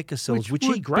Woodpecker cells, which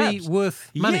he grabs. Be worth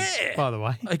money, by the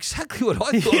way. Exactly what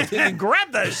I thought. Then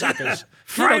grab those suckers.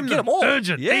 Frame get them all.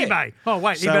 Urgent. eBay. Oh,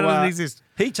 wait, So, eBay doesn't exist.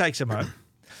 He takes them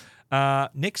home.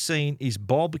 Next scene is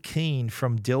Bob Keane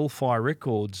from Delphi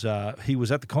Records. He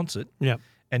was at the concert. Yeah.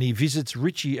 And he visits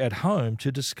Ritchie at home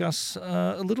to discuss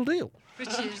a little deal.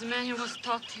 Ritchie, there's a man here who wants to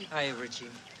talk to you. Hi, Ritchie.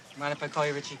 Mind if I call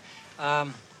you Ritchie? My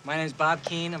name is Bob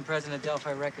Keane. I'm president of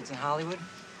Delphi Records in Hollywood.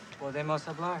 Podemos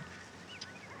hablar.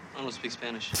 I don't speak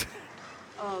Spanish.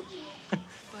 But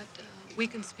we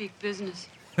can speak business.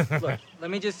 Look,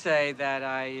 let me just say that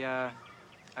I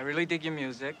really dig your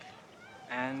music,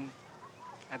 and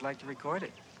I'd like to record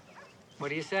it. What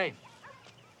do you say?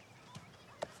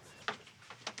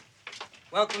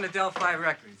 Welcome to Delphi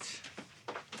Records.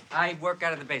 I work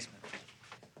out of the basement.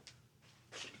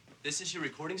 This is your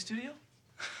recording studio?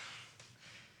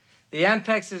 The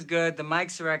unpacks is good. The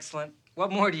mics are excellent.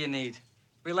 What more do you need?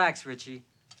 Relax, Ritchie.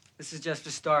 This is just for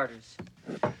starters.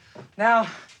 Now,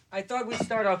 I thought we'd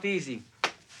start off easy.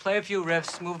 Play a few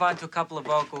riffs, move on to a couple of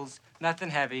vocals,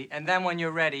 nothing heavy, and then when you're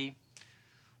ready,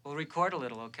 we'll record a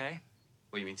little, okay?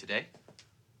 What, you mean today?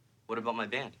 What about my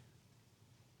band?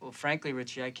 Well, frankly,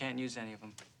 Ritchie, I can't use any of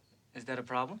them. Is that a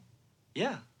problem?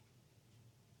 Yeah.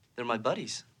 They're my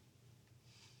buddies.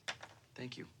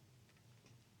 Thank you.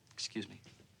 Excuse me.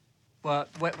 Well,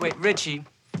 wait, Ritchie.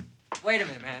 Wait a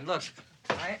minute, man. Look,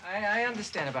 I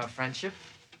understand about friendship,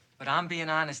 but I'm being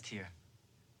honest here.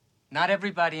 Not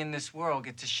everybody in this world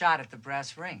gets a shot at the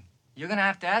brass ring. You're gonna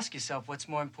have to ask yourself what's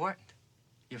more important,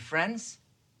 your friends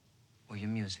or your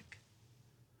music?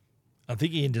 I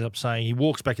think he ended up saying, he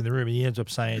walks back in the room and he ends up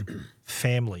saying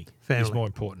family is more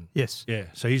important. Yes. Yeah.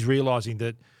 So he's realizing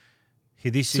that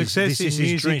this is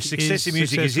his dream. Success in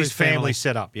music success is his with family. family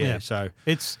setup. Yeah. So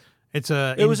it's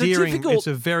a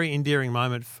very endearing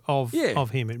moment of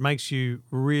him. It makes you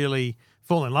really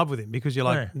fall in love with him because you're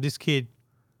like, this kid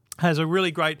has a really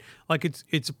great, like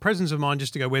it's a presence of mind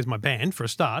just to go, where's my band for a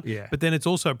start? Yeah. But then it's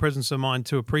also a presence of mind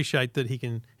to appreciate that he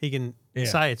can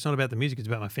say it's not about the music, it's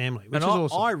about my family, which and is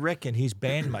awesome. I reckon his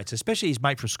bandmates, especially his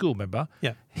mate from school, remember?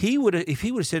 Yeah. If he would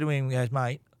have said to him, he goes,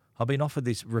 mate, I've been offered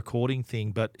this recording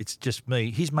thing, but it's just me.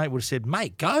 His mate would have said,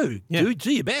 mate, go, dude,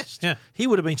 do your best. Yeah. He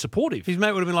would have been supportive. His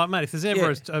mate would have been like, mate, if there's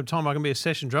ever a time I can be a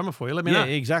session drummer for you, let me know.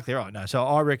 Yeah, exactly right. No, so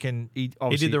I reckon he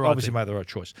did the right obviously thing. made the right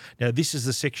choice. Now, this is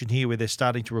the section here where they're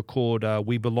starting to record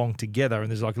We Belong Together, and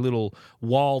there's like a little,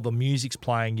 while the music's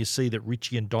playing, you see that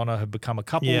Ritchie and Donna have become a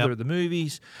couple. Yep. They're at the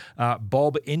movies.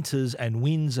 Bob enters and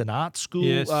wins an art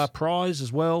school prize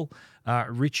as well.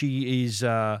 Ritchie is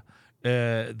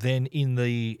then in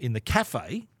the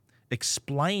cafe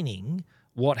explaining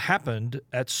what happened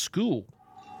at school.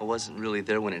 I wasn't really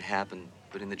there when it happened,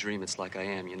 but in the dream it's like I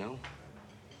am, you know?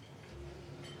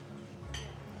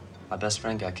 My best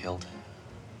friend got killed.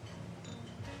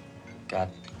 Got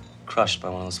crushed by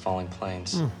one of those falling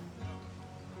planes.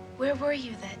 Where were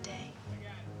you that day?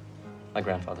 My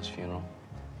grandfather's funeral.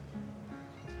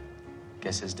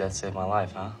 Guess his death saved my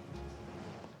life, huh?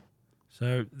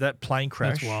 So that plane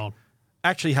crash That's wild.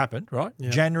 actually happened, right?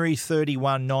 Yeah. January 31,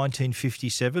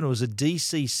 1957. It was a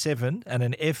DC-7 and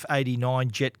an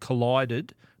F-89 jet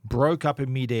collided, broke up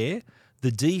in midair.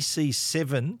 The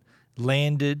DC-7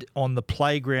 landed on the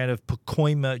playground of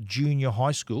Pacoima Junior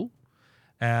High School.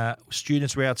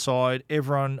 Students were outside.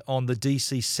 Everyone on the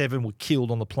DC-7 were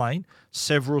killed on the plane.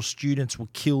 Several students were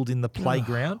killed in the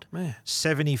playground. Man.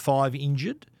 75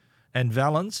 injured. And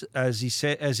Valens, as he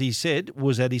said,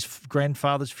 was at his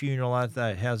grandfather's funeral that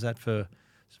day. How's that for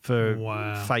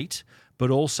fate? But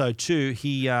also too,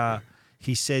 he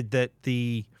said that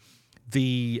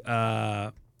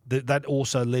that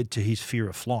also led to his fear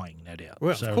of flying, no doubt.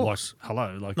 Well, so, of course. Like,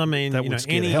 hello, like I mean, that you would know,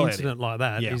 scare the any hell out of incident him. like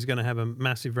that is going to have a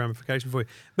massive ramification for you.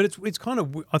 But it's kind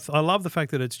of, I love the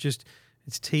fact that it's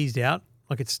teased out.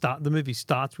 Like the movie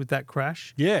starts with that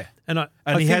crash. Yeah, and I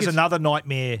he think has it's another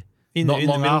nightmare the not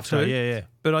long middle after. too. Yeah.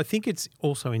 But I think it's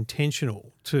also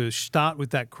intentional to start with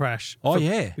that crash. Oh,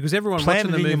 yeah. Because everyone Plan watching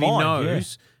it the in your movie mind,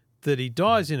 knows that he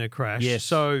dies in a crash. Yes.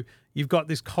 So you've got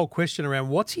this whole question around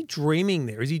what's he dreaming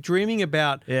there? Is he dreaming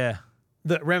about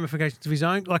the ramifications of his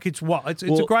own? Like it's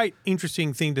a great,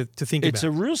 interesting thing to think It's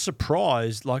about. a real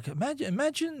surprise. Like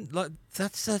imagine like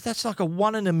that's like a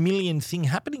 1 in a million thing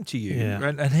happening to you. Yeah.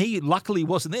 And he luckily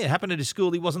wasn't there. It happened at his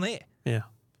school. He wasn't there. Yeah.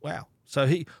 Wow. So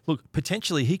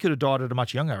potentially he could have died at a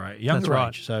much younger age.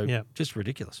 right. So Yeah. just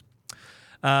ridiculous.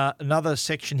 Another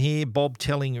section here, Bob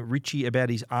telling Ritchie about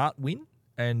his art win,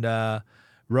 and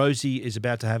Rosie is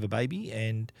about to have a baby,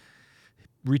 and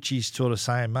Ritchie's sort of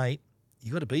saying, mate,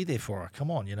 you got to be there for her. Come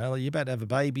on, you're about to have a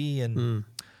baby. And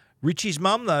Ritchie's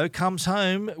mum, though, comes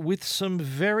home with some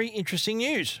very interesting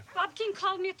news. Bob King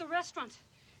called me at the restaurant.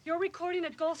 You're recording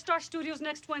at Gold Star Studios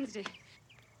next Wednesday.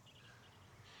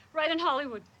 Right in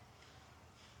Hollywood.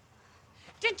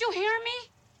 Didn't you hear me?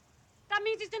 That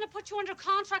means he's going to put you under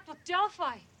contract with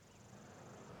Delphi.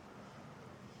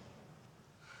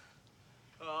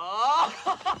 Oh,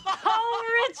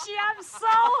 Ritchie, I'm so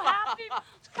happy.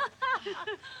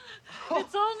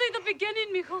 It's only the beginning,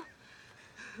 mijo.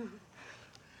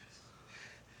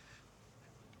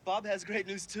 Bob has great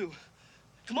news, too.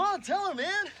 Come on, tell her,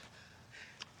 man.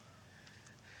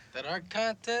 That art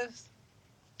contest,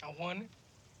 I won it.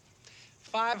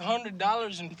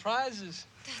 $500 in prizes.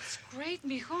 That's great,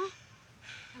 mijo.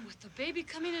 And with the baby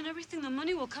coming and everything, the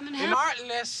money will come in handy. In art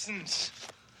lessons.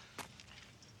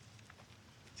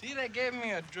 See, they gave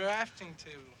me a drafting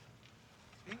table.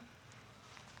 See?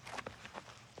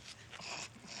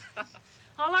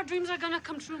 All our dreams are gonna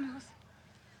come true, mijo.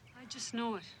 I just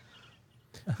know it.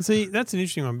 See, that's an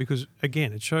interesting one because,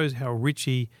 again, it shows how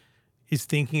Ritchie is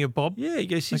thinking of Bob. Yeah, I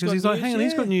guess he's because got he's like, news. hang on,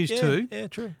 he's got news too. Yeah,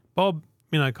 true. Bob,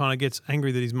 kind of gets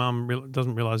angry that his mum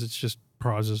doesn't realise it's just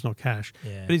prizes, not cash.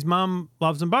 Yeah. But his mum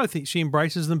loves them both. She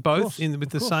embraces them both with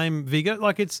the same vigour.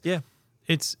 Like that's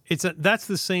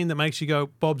the scene that makes you go,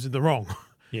 Bob's in the wrong.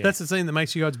 Yeah. That's the scene that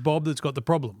makes you go, it's Bob that's got the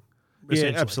problem.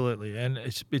 Yeah, absolutely, and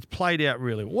it's played out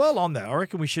really well on that. I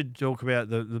reckon we should talk about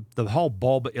the whole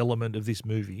Bob element of this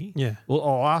movie. Yeah. Well,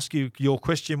 I'll ask you your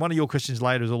question. One of your questions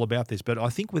later is all about this, but I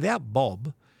think without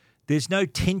Bob, there's no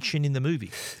tension in the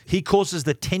movie. He causes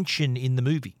the tension in the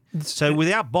movie. So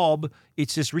without Bob,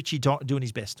 it's just Ritchie doing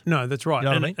his best. No, that's right. You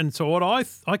know what I mean? And so what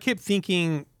I kept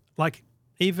thinking, like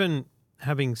even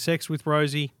having sex with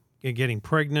Rosie, getting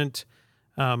pregnant,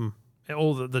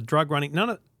 all the drug running,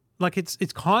 none of. Like it's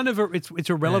kind of it's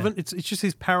irrelevant. Yeah. It's just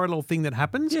this parallel thing that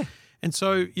happens. Yeah. And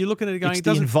so you're looking at it going, it's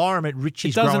the environment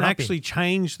Ritchie's grown up in. It doesn't actually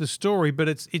change the story, but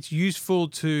it's useful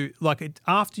to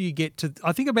after you get to.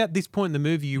 I think about this point in the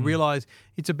movie, you realise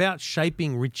it's about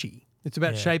shaping Ritchie. It's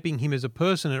about shaping him as a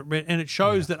person, and it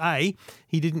shows that A,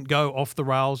 he didn't go off the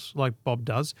rails like Bob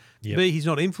does. Yep. B, he's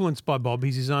not influenced by Bob.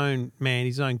 He's his own man,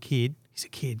 his own kid. He's a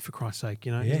kid, for Christ's sake,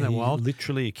 isn't that wild?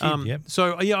 Literally a kid, yeah.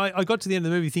 So, I got to the end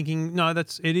of the movie thinking, no,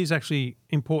 it is actually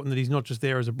important that he's not just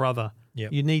there as a brother.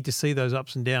 Yep. You need to see those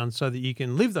ups and downs so that you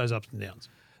can live those ups and downs.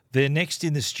 They're next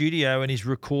in the studio and he's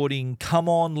recording Come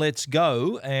On, Let's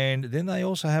Go, and then they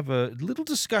also have a little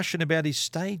discussion about his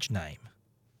stage name.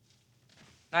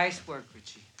 Nice work,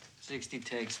 Ritchie. 60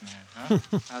 takes, man,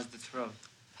 huh? How's the throat?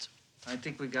 I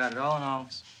think we got it. All in all,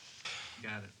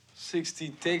 got it. 60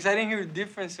 takes. I didn't hear a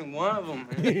difference in one of them,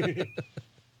 man.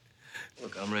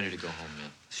 Look, I'm ready to go home,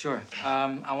 man. Sure.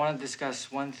 I want to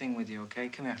discuss one thing with you, okay?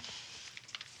 Come here.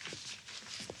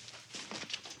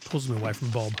 Pulls me away from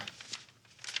Bob.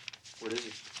 What is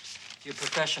it? Your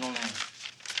professional name.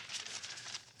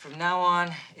 From now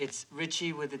on, it's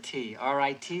Ritchie with a T.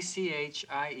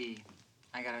 Ritchie.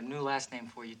 I got a new last name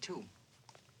for you, too.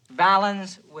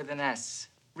 Valens with an S.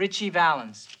 Ritchie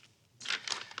Valens.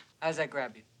 How's that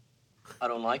grab you? I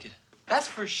don't like it. That's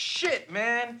for shit,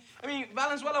 man. I mean,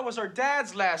 Valenzuela was our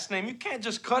dad's last name. You can't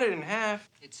just cut it in half.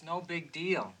 It's no big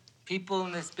deal. People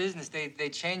in this business, they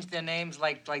change their names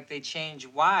like they change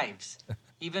wives.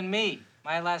 Even me.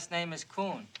 My last name is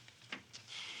Kuhn.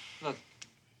 Look,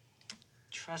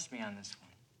 trust me on this one.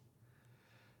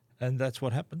 And that's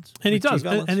what happens. And Ritchie he does.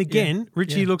 Valens. And again,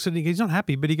 Ritchie looks at him, he's not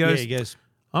happy, but he goes,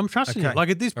 I'm trusting you. Like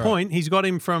at this point, he's got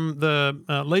him from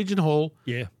the Legion Hall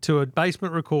to a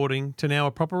basement recording to now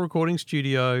a proper recording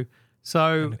studio.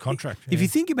 So and a contract. If you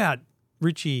think about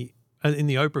Ritchie in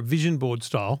the Oprah vision board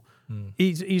style,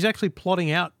 he's actually plotting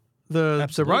out the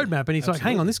roadmap, and he's like,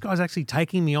 hang on, this guy's actually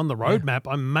taking me on the roadmap.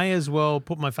 I may as well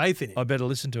put my faith in it. I better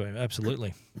listen to him,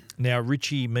 absolutely. Now,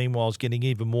 Ritchie, meanwhile, is getting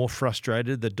even more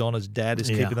frustrated that Donna's dad is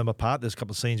keeping them apart. There's a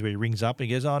couple of scenes where he rings up and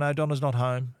he goes, oh, no, Donna's not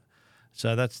home.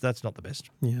 So that's not the best.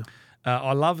 Yeah.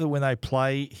 I love it when they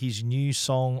play his new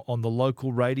song on the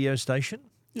local radio station.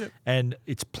 Yep. And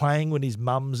it's playing when his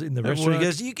mum's in the restaurant. He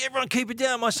goes, everyone keep it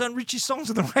down. My son Richie's song's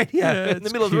on the radio in the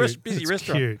middle of the busy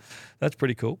restaurant. Cute. That's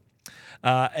pretty cool.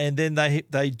 And then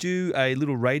they do a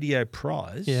little radio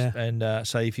prize. Yeah. And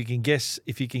so if you can guess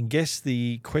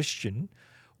the question,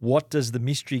 what does the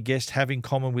mystery guest have in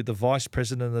common with the Vice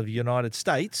President of the United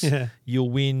States? Yeah.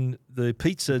 You'll win the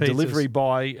pizza delivered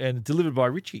by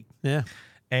Ritchie. Yeah.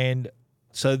 And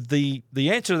So the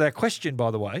answer to that question,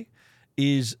 by the way,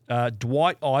 is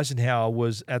Dwight Eisenhower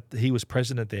was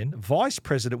president then. Vice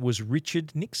president was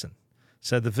Richard Nixon.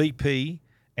 So the VP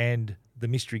and the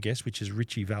mystery guest, which is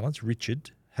Ritchie Valens,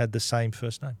 Richard, had the same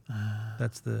first name.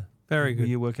 That's the very good. Were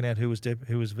you working out who was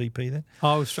VP then?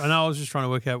 I was just trying to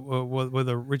work out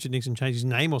whether Richard Nixon changed his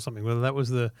name or something. Whether that was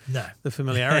the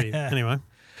familiarity. Anyway,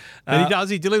 but he does.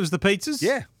 He delivers the pizzas.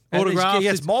 Yeah, autographs. He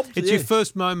gets mobbed. It's your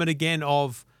first moment again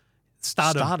of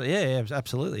stardom. Yeah,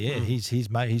 absolutely. Yeah, he's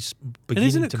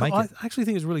beginning to make it. I actually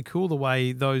think it's really cool the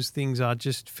way those things are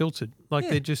just filtered. Like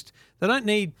they don't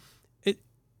need it.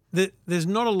 There's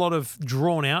not a lot of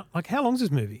drawn out. Like how long is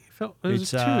this movie?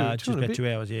 It's just about 2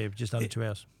 hours. Yeah, just under 2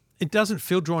 hours. It doesn't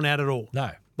feel drawn out at all.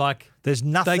 No. Like there's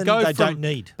nothing they don't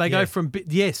need. They go from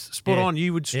spot on.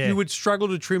 You would struggle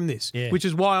to trim this, which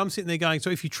is why I'm sitting there going. So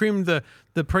if you trim the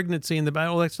pregnancy and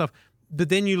all that stuff, but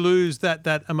then you lose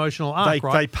that emotional arc,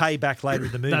 right? They pay back later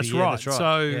in the movie. That's right.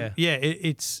 So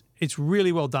it's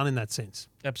really well done in that sense.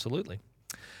 Absolutely.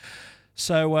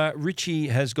 So Ritchie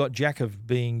has got Jacob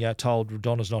being told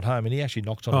Donna's not home, and he actually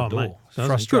knocks on the door. Mate,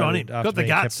 frustrated good on him. After Got the being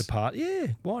guts. kept apart. Yeah,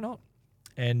 why not?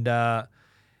 And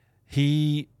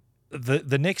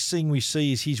the next thing we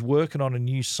see is he's working on a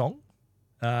new song.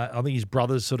 I think his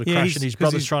brother's sort of crashing. His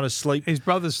brother's trying to sleep. His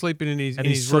brother's sleeping in his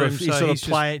room. He's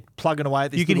plugging away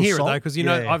at this. You can hear song. it though, because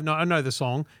I know the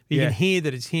song. You can hear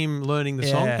that it's him learning the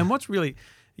song. And what's really,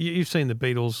 you've seen the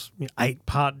Beatles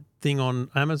 8-part thing on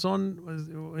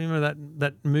Amazon. You know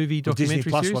that movie documentary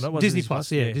Disney Plus series? one. Disney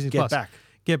Plus, yeah. Disney Plus.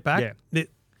 Get Back. Yeah.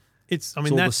 It's all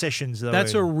the sessions.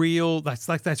 That's real.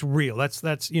 That's real.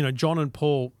 That's John and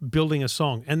Paul building a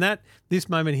song, and this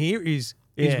moment here is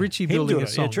Ritchie building a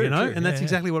song, true. And that's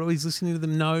exactly what he's listening to the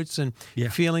notes and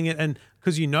feeling it, and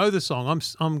because the song,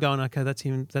 I'm going, okay, that's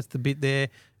him. That's the bit there.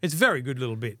 It's a very good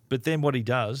little bit. But then what he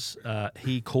does,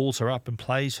 he calls her up and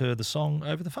plays her the song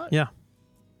over the phone. Yeah.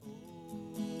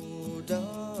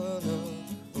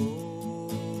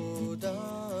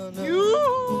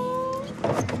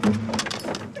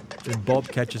 And Bob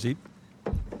catches him.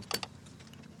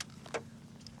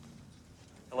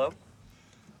 Hello?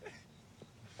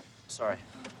 Sorry.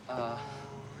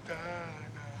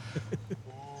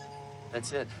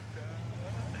 That's it.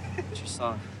 It's your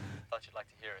song. Thought you'd like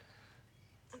to hear it.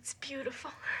 It's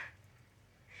beautiful.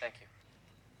 Thank you.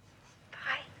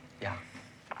 Bye. Yeah.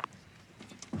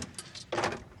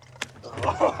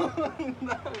 Oh,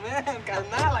 no, man,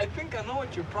 carnal, I think I know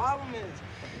what your problem is.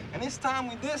 And it's time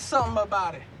we did something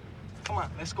about it. Come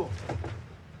on, let's go.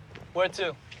 Where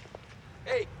to?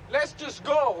 Hey, let's just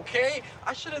go, okay?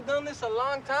 I should have done this a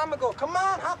long time ago. Come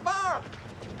on, hop on.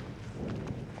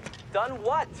 Done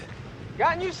what?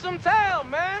 Gotten you some tail,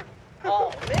 man.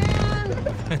 Oh, man.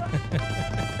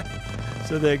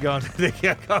 So they're going to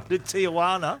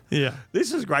Tijuana. Yeah.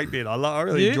 This is a great bit. I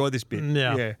really enjoy this bit.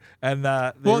 Yeah. And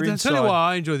I'll tell you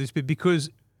why I enjoy this bit,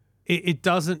 because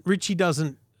Ritchie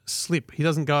doesn't slip. He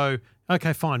doesn't go,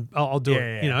 okay, fine, I'll do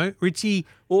it. Yeah. Ritchie.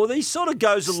 Well, he sort of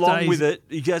goes along with it.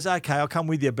 He goes, okay, I'll come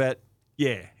with you, but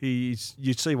you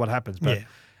see what happens. But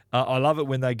I love it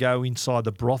when they go inside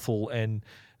the brothel and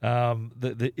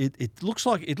it looks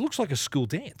like a school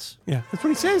dance. Yeah, that's what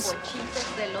he says.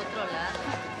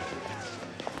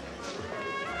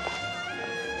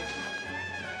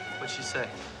 What'd she say?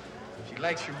 She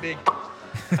likes your big.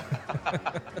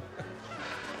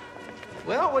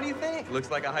 Well, what do you think?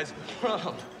 Looks like a high school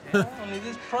prom. Yeah, only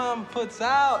this prom puts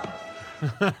out.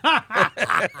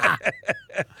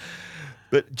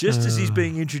 But just as he's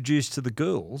being introduced to the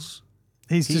girls,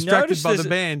 he's distracted by the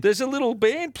band. There's a little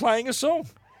band playing a song.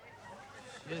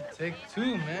 Yeah, take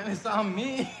two, man. It's on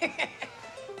me.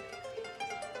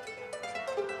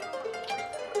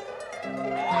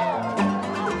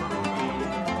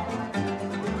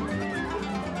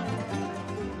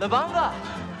 La Bamba!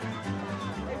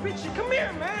 Hey, Ritchie, come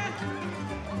here, man.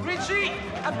 Ritchie,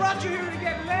 I brought you here to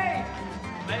get laid.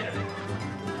 Later.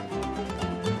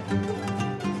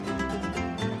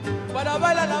 Para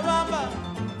bailar la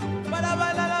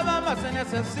bamba, se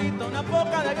necesita una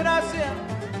poca de gracia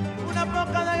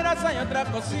y otra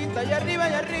cosita, y arriba,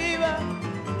 y arriba,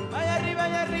 y arriba,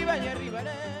 y arriba, y arriba.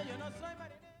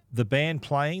 The band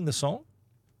playing the song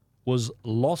was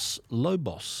Los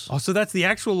Lobos. Oh, so that's the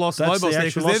actual Los Lobos there,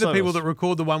 because they're the people that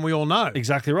record the one we all know.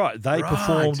 Exactly right. They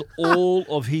performed all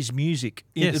of his music.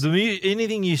 Yes.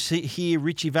 Anything you hear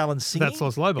Ritchie Valens singing, that's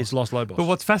Los Lobos. It's Los Lobos. But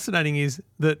what's fascinating is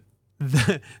that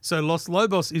so Los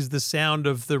Lobos is the sound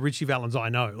of the Ritchie Valens I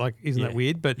know. Like, isn't that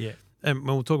weird? But and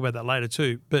we'll talk about that later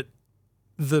too. But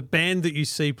the band that you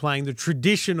see playing the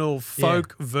traditional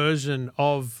folk version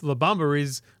of La Bamba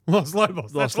is Los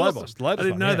Lobos. That's awesome. I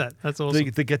didn't know that. That's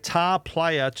awesome. The guitar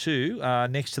player too,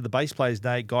 next to the bass player's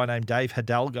guy named Dave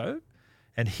Hidalgo,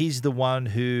 and he's the one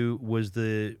who was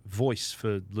the voice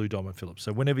for Lou Diamond Phillips.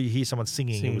 So whenever you hear someone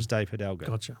singing, it was Dave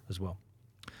Hidalgo as well.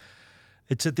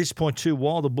 It's at this point too,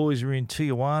 while the boys are in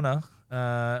Tijuana,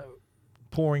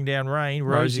 pouring down rain,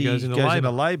 Rosie goes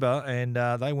into labour, and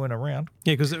they weren't around.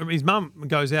 Yeah, because his mum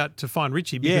goes out to find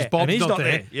Ritchie because Bob's not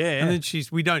there. Yeah, and then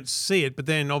we don't see it, but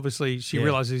then obviously she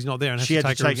realises he's not there and has to take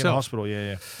her him to herself. hospital.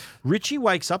 Yeah. Ritchie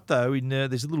wakes up though,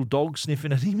 there's a little dog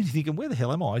sniffing at him, and he's thinking, "Where the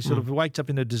hell am I?" He sort of wakes up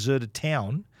in a deserted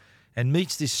town and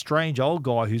meets this strange old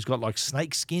guy who's got like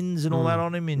snake skins and all that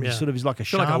on him, and sort of is like a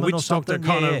shaman like a witch or something,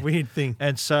 doctor kind of weird thing.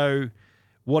 And so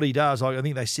what he does, I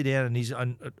think they sit down, and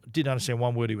I didn't understand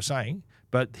one word he was saying.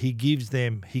 But he gives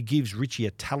Ritchie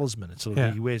a talisman. It's sort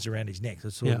of he wears around his neck.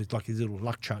 It's sort of like his little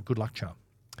luck charm, good luck charm.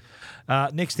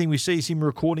 Next thing we see is him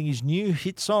recording his new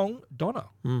hit song, Donna.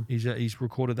 He's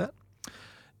recorded that.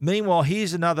 Meanwhile,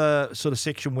 here's another sort of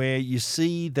section where you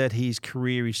see that his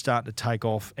career is starting to take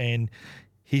off, and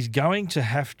he's going to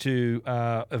have to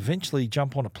eventually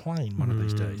jump on a plane one of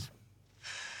these days.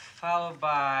 Followed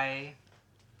by,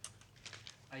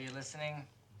 are you listening?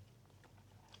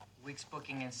 Week's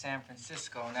booking in San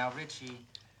Francisco. Now, Ritchie,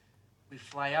 we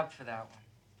fly up for that one.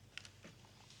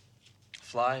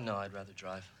 Fly? No, I'd rather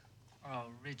drive. Oh,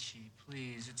 Ritchie,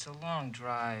 please. It's a long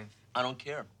drive. I don't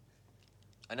care.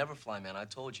 I never fly, man. I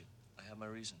told you. I have my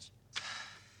reasons.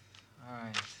 All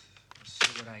right. Let's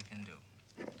see what I can do.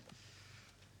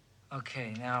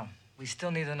 Okay, now, we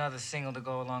still need another single to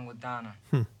go along with Donna.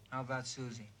 How about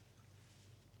Susie?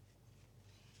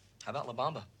 How about La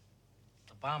Bamba?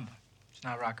 La Bamba? It's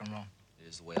not rock and roll. It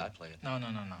is the way I play it. No.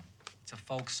 It's a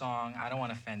folk song. I don't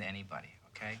want to offend anybody,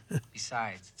 okay?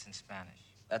 Besides, it's in Spanish.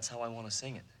 That's how I want to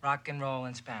sing it. Rock and roll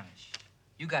in Spanish.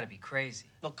 You gotta be crazy.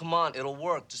 No, come on. It'll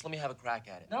work. Just let me have a crack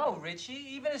at it. No, Ritchie.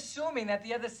 Even assuming that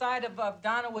the other side of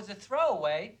Donna was a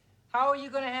throwaway, how are you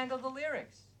gonna handle the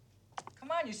lyrics? Come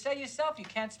on, you say yourself you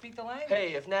can't speak the language.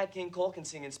 Hey, if Nat King Cole can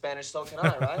sing in Spanish, so can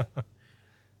I, right?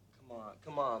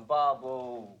 Come on,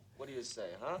 Babo. What do you say,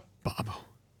 huh? Babo.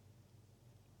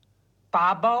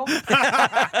 So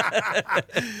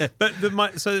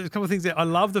there's a couple of things there. I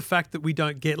love the fact that we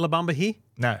don't get La Bamba here.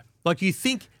 No. Like you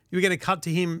think you're going to cut to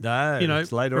him,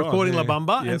 it's later recording on, La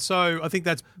Bamba. Yep. And so I think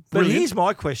that's But brilliant. here's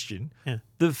my question. Yeah.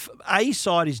 The A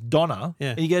side is Donna,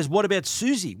 and he goes, what about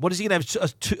Susie? What is he going to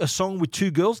have, a song with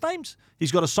two girls' names?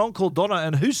 He's got a song called Donna,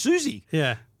 and who's Susie?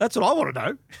 Yeah. That's what I want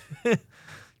to know.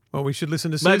 Well, we should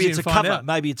listen to Susie Maybe it's and a find cover. out.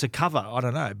 Maybe it's a cover. I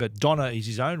don't know. But Donna is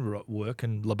his own work,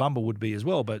 and La Bamba would be as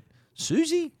well. But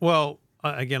Susie? Well,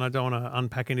 again, I don't want to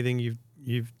unpack anything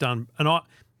you've done. And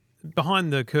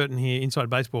behind the curtain here, Inside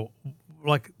Baseball,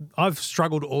 like I've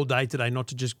struggled all day today not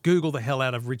to just Google the hell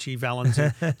out of Ritchie Valens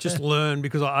and just learn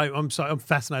because I'm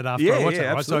fascinated after I watch that.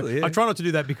 Right? Absolutely, so I try not to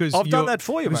do that because I've done that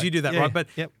for you, because mate. you do that, right?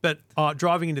 But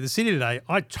driving into the city today,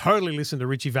 I totally listened to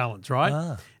Ritchie Valens,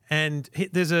 right? And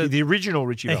there's the original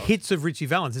Ritchie Valens. hits of Ritchie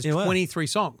Valens. There's 23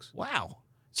 songs. Wow.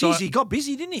 So Jeez, he got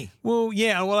busy, didn't he? Well,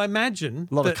 yeah. Well, I imagine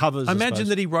a lot of covers. I imagine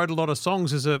that he wrote a lot of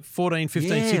songs as a 14,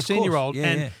 15, 16-year-old.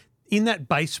 And in that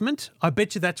basement, I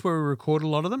bet you that's where he recorded a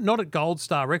lot of them. Not at Gold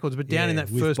Star Records, but down in that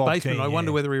first Bob basement. King, I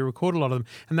wonder whether he recorded a lot of them.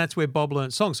 And that's where Bob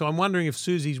learnt songs. So I'm wondering if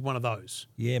Susie's one of those.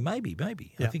 Yeah, maybe. I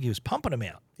think he was pumping them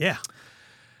out. Yeah.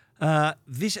 At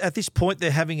this point, they're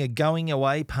having a going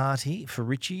away party for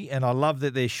Ritchie, and I love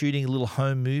that they're shooting a little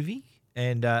home movie.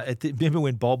 And remember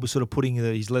when Bob was sort of putting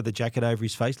his leather jacket over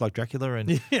his face like Dracula, and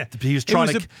he was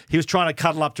trying to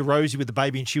cuddle up to Rosie with the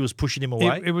baby, and she was pushing him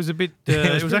away. It was a bit.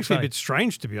 it was actually a bit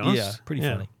strange, to be honest. Yeah, pretty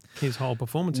funny. His whole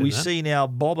performance. We see now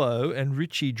Bobo and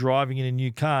Ritchie driving in a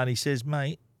new car, and he says,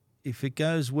 "Mate, if it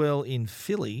goes well in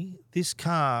Philly, this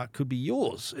car could be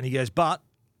yours." And he goes, "But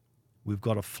we've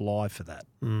got to fly for that."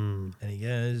 And he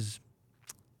goes,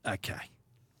 "Okay."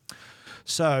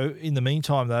 So, in the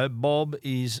meantime, though, Bob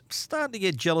is starting to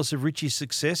get jealous of Ritchie's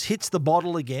success, hits the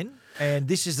bottle again, and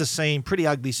this is the scene, pretty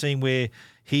ugly scene, where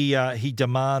he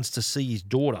demands to see his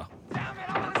daughter. Damn it,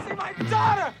 I want to see my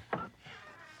daughter!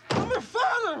 I'm her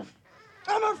father!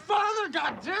 I'm her father,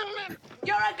 goddammit!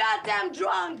 You're a goddamn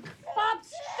drunk! Pop,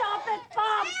 stop it,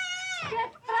 Pop!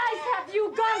 Get Christ, have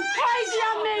you gone crazy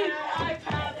on me? I've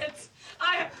had it.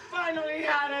 I have finally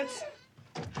had it.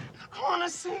 I want to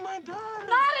see my daughter.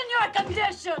 Not in your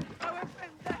condition! I would have been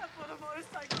there for the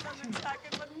motorcycle and the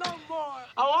jacket, but no more.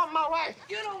 I want my wife.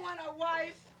 You don't want a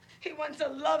wife. He wants a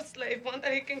love slave, one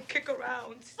that he can kick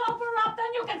around. Sober up,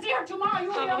 then you can see her tomorrow.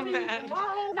 You Oh, hear me? man.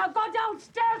 Now go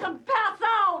downstairs and pass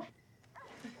out.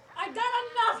 I I've got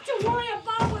enough to worry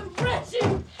about with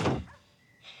Ritchie.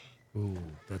 Ooh,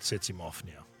 that sets him off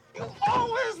now. You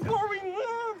always worry me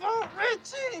about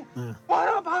Ritchie.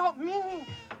 What about me?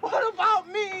 What about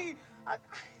me?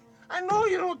 I know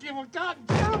you don't give a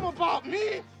goddamn about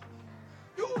me.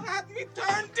 You had me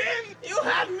turned in. You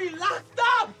had me locked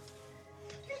up.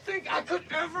 You think I could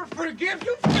ever forgive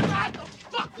you? I the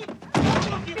fucking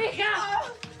Speak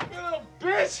out! You little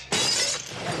bitch.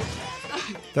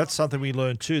 That's something we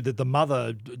learned too, that the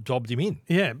mother dobbed him in.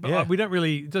 Yeah, but we don't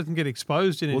really, it doesn't get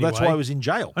exposed in any way. Well, that's why he was in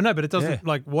jail. I know, but it doesn't,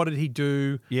 like, what did he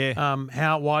do? Yeah.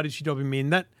 Why did she dob him in?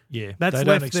 That's they left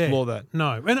don't explore there. that.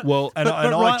 No.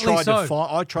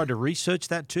 I tried to research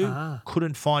that too.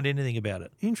 Couldn't find anything about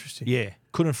it. Interesting. Yeah,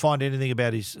 couldn't find anything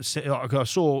about his. I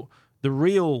saw the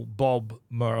real Bob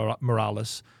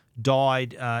Morales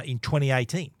died in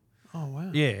 2018. Oh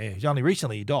wow. Yeah, only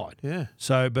recently he died. Yeah.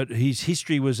 So, but his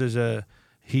history was as a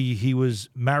he was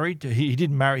married. He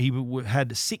didn't marry. He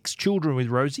had 6 children with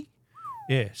Rosie.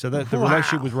 Yeah. So that the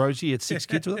relationship with Rosie, he had 6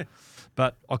 kids with her.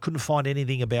 But I couldn't find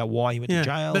anything about why he went to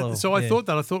jail.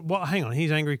 I thought, well, hang on,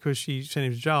 he's angry because she sent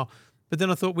him to jail. But then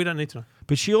I thought, we don't need to know.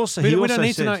 But she also, we don't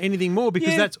need to know anything more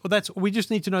because we just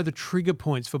need to know the trigger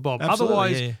points for Bob.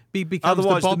 Otherwise, becomes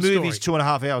the Bob movie's story.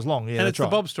 2.5 hours long. Yeah, and that's it's right.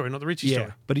 the Bob story, not the Ritchie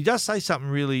story. But he does say something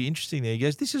really interesting there. He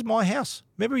goes, "This is my house."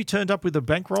 Remember, he turned up with a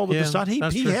bankroll at the start. He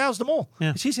housed them all.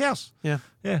 Yeah. It's his house. Yeah.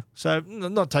 Yeah. So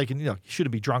not taking. You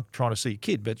shouldn't be drunk trying to see a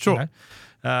kid, but you know,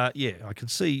 I can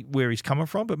see where he's coming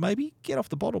from. But maybe get off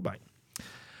the bottle, mate.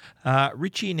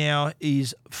 Ritchie now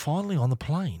is finally on the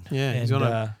plane. Yeah, he's on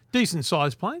a decent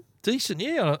sized plane. Decent,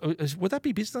 yeah. Would that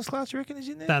be business class, you reckon, is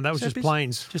in there? No, that was just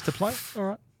planes. Just a plane? All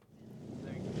right.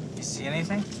 You see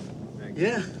anything?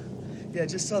 Yeah. Yeah, I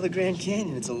just saw the Grand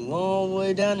Canyon. It's a long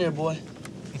way down there, boy.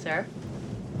 Sir?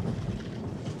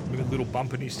 With a little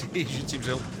bump in his he shoots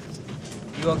himself.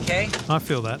 You okay? I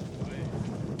feel that.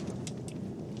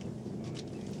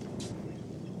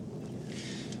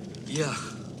 Yeah.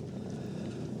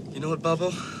 You know what,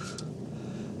 Bubbo?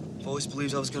 I've always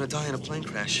believed I was gonna die in a plane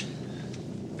crash.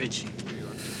 Ritchie,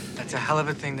 that's a hell of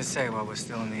a thing to say while we're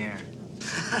still in the air.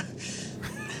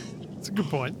 That's a good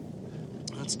point.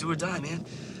 Let's do or die, man.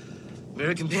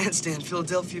 American Bandstand,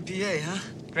 Philadelphia, PA, huh?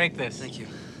 Drink this. Thank you.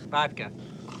 Vodka.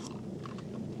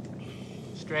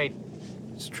 Straight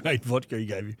vodka he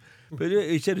gave you. But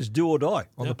he said it's do or die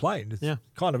on the plane. It's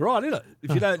kind of right, isn't it?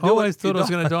 If you don't I always thought I was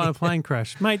going to die in a plane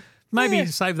crash. Mate, maybe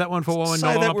save that one for when we're on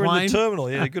a plane. We're in the terminal.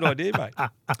 Yeah, good idea, mate.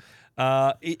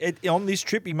 On this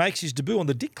trip, he makes his debut on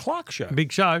the Dick Clark Show.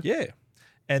 Big show. Yeah.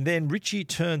 And then Ritchie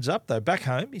turns up, though, back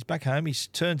home. He's back home. He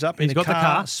turns up in He's got the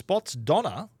car. Spots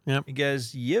Donna. Yep. He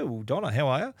goes, yo, Donna, how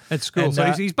are you? At school. And,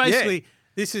 so he's basically... Yeah.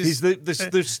 This is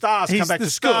the stars come back to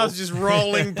school. The stars just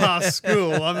rolling past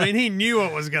school. I mean, he knew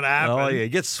what was going to happen. Oh yeah, he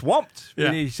gets swamped.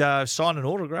 Yeah. He's signing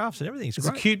autographs and everything. It's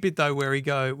a cute bit though, where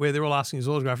they're all asking his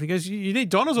autograph. He goes, "You need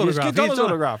Donna's autograph." Get Donna's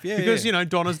autograph, yeah, because you know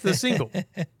Donna's the single.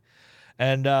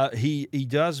 And he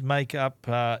does make up.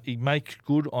 He makes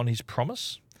good on his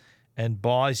promise, and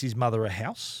buys his mother a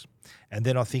house. And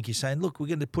then I think he's saying, "Look, we're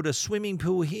going to put a swimming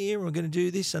pool here. And we're going to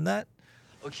do this and that."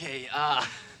 Okay,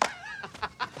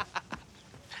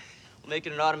 Make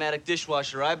it an automatic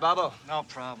dishwasher, right, Babo? No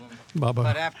problem. Bubba.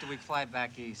 But after we fly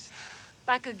back east.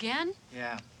 Back again?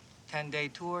 Yeah. 10-day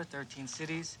tour, 13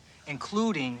 cities,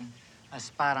 including a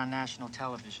spot on national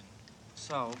television.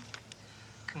 So,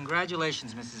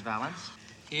 congratulations, Mrs. Valens.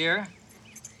 Here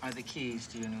are the keys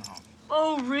to your new home.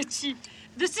 Oh, Ritchie,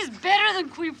 this is better than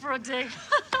Queen for a Day.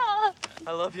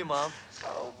 I love you, Mom.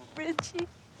 Oh, Ritchie,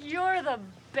 you're the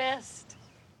best.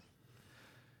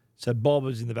 So Bob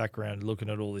is in the background looking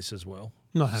at all this as well.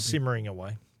 Not happy. Simmering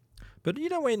away. But you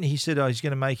know when he said he's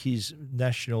going to make his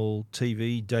national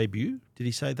TV debut? Did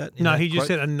he say that? No, he just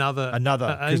said another.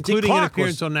 Including an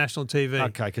appearance on national TV.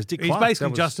 Okay, because Dick He's Clark...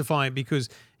 basically justifying it because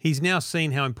he's now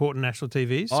seen how important national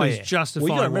TV is. So he's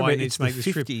justifying why he needs to make this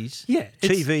trip. Yeah,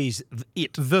 TV's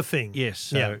the thing. Yes,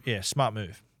 so yeah, smart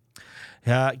move.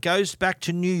 Goes back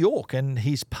to New York and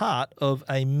he's part of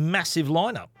a massive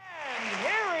lineup.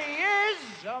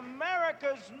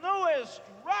 America's newest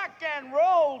rock and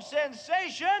roll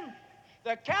sensation,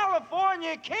 the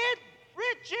California Kid,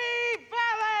 Ritchie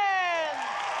Valens!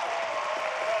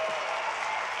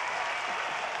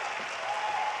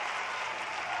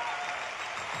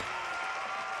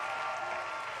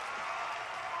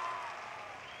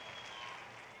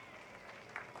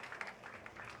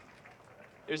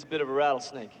 Here's a bit of a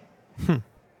rattlesnake.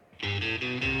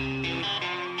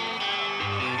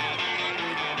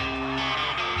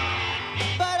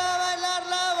 Para bailar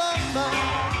la bamba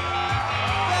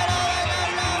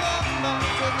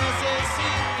se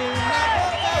necesita una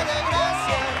poca de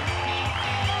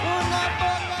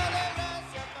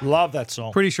Love that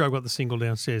song. Pretty sure I've got the single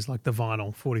downstairs, like the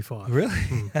vinyl 45.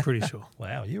 Really? Pretty sure.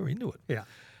 Wow, you were into it.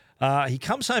 Yeah. He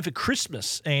comes home for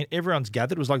Christmas and everyone's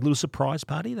gathered. It was like a little surprise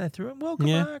party. They threw him. Welcome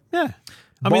back. Yeah.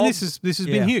 I mean, this has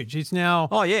been huge. It's now.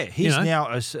 Oh yeah, he's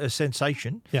now a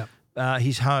sensation. Yeah.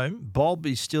 He's home. Bob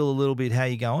is still a little bit. How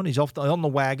you going? He's on the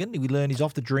wagon. We learn he's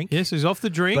off the drink. Yes, he's off the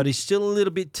drink, but he's still a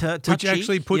little bit touchy. Which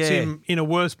actually puts him in a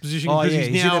worse position because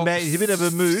he's now he's a bit of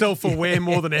a mood, self-aware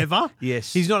more than ever.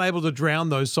 Yes, he's not able to drown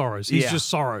those sorrows. He's just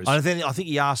sorrows. I think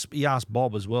he asked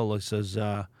Bob as well. He says,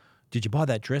 "Did you buy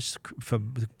that dress for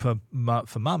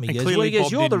Mum?" He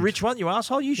goes, "You're the rich one, you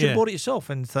asshole. You should have bought it yourself."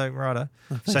 And so, righto.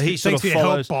 So he sort of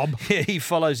follows Bob. Yeah, he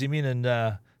follows him in, and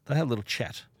they have a little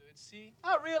chat. See,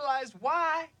 I realized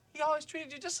why he always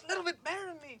treated you just a little bit better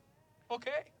than me.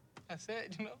 Okay? I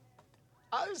said,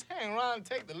 I just hang around and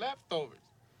take the leftovers.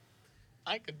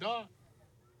 Like a dog.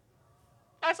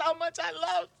 That's how much I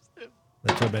love him.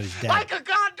 They talk about his dad. Like a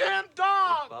goddamn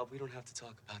dog. Bob, we don't have to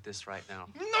talk about this right now.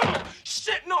 No,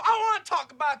 shit, no. I want to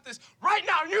talk about this right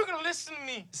now, and you're going to listen to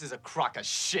me. This is a crock of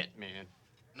shit, man.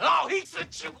 No, he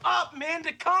set you up, man,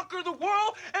 to conquer the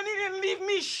world, and he didn't leave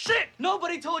me shit.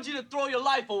 Nobody told you to throw your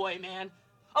life away, man.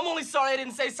 I'm only sorry I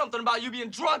didn't say something about you being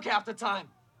drunk half the time.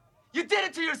 You did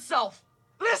it to yourself.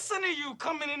 Listen to you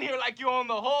coming in here like you own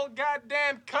the whole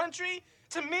goddamn country.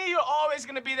 To me, you're always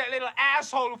gonna be that little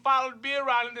asshole who followed me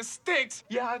around in the sticks.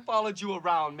 Yeah, I followed you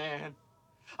around, man.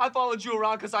 I followed you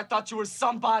around because I thought you were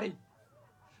somebody.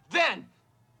 Then,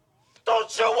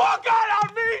 don't you walk out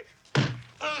on me!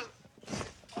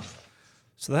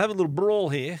 So they have a little brawl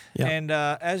here, and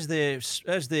as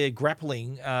they're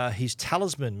grappling, his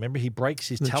talisman. Remember, he breaks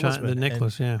his talisman, the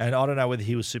necklace. And I don't know whether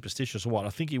he was superstitious or what. I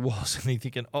think he was, and he's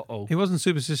thinking, "Uh-oh." He wasn't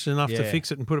superstitious enough to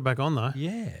fix it and put it back on, though.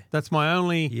 Yeah, that's my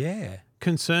only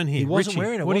concern here. He wasn't Ritchie,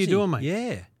 wearing it. what was are you doing, mate?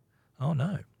 Yeah. Oh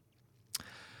no.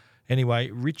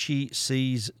 Anyway, Ritchie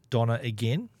sees Donna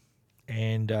again,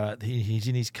 and he's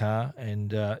in his car, and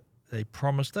they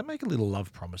make a little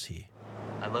love promise here.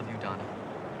 I love you, Donna.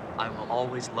 I will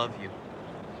always love you.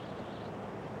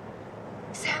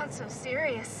 Sounds so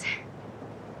serious.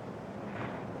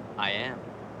 I am.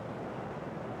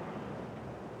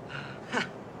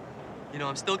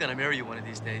 I'm still gonna marry you one of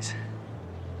these days.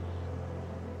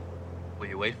 Will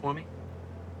you wait for me?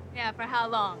 Yeah, for how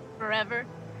long? Forever?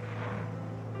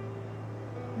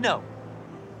 No.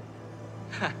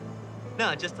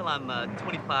 No, just till I'm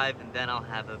 25, and then I'll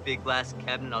have a big glass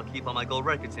cabinet and I'll keep all my gold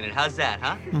records in it. How's that,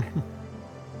 huh?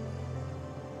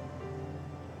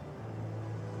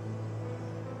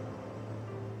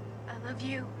 I love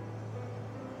you.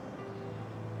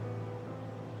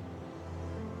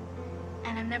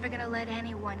 And I'm never gonna let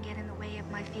anyone get in the way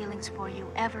of my feelings for you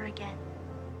ever again.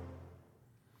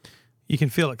 You can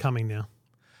feel it coming now.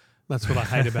 That's what I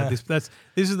hate about this. This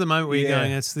is the moment where you're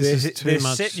going, this is too much.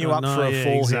 They're setting you up for a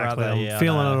fall exactly. here, aren't they? I'm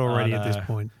feeling it already at this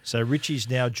point. So Ritchie's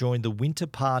now joined the Winter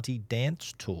Party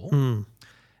dance tour.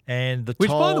 And Which,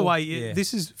 by the way,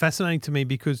 this is fascinating to me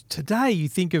because today you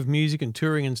think of music and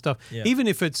touring and stuff, even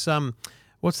if it's,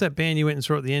 what's that band you went and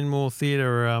saw at the Enmore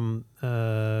Theatre?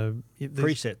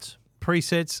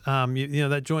 Presets,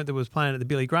 that joint that was playing at the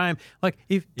Billy Graham. Like,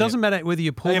 it doesn't matter whether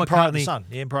you're Paul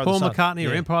McCartney,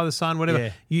 or Empire of the Sun, whatever.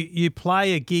 Yeah. You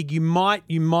play a gig, you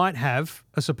might have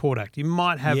a support act. You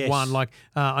might have one. Like,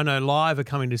 I know Live are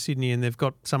coming to Sydney and they've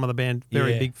got some of the band,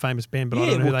 very big famous band, but I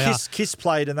don't know who they are. Kiss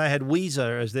played and they had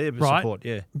Weezer as their support.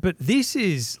 Yeah, but this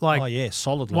is like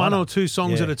solid one or two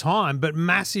songs at a time, but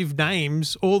massive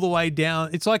names all the way down.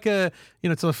 It's like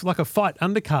it's like a fight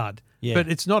undercard. Yeah. But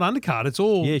it's not undercard. It's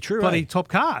all bloody top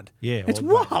card. Yeah, it's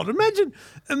wild.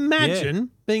 Imagine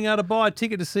being able to buy a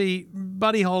ticket to see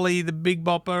Buddy Holly, the Big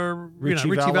Bopper, Ritchie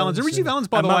Valens. And Ritchie Valens,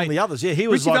 by the way, among the others. Yeah, he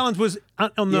was. Ritchie Valens was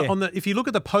on the. If you look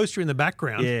at the poster in the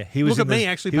background, he was. Look at me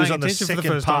actually paying attention for the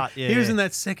first part. He was in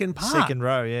that second part, second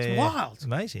row. Yeah, it's wild. It's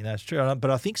amazing. That's true.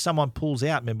 But I think someone pulls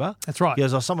out. Remember? That's right. He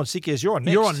goes, someone's sick. Yes, you're on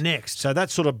next. You're on next. So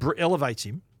that sort of elevates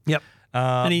him. Yep.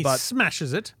 And he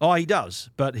smashes it. Oh, he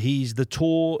does. But the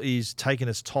tour is taking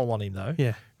its toll on him, though.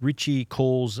 Yeah. Ritchie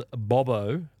calls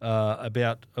Bobo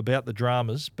about the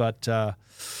dramas, but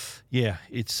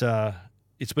it's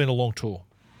been a long tour.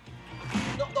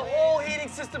 The whole heating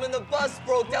system in the bus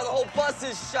broke down. The whole bus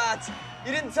is shot.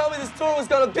 You didn't tell me this tour was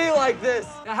gonna be like this.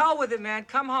 The hell with it, man.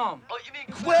 Come home. Oh, you mean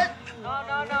quit? No.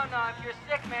 If you're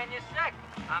sick, man, you're sick.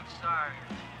 I'm sorry.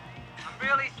 I'm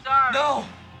really sorry.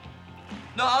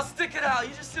 No, I'll stick it out.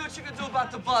 You just see what you can do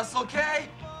about the bus, okay?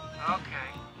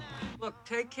 Okay. Look,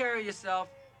 take care of yourself,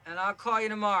 and I'll call you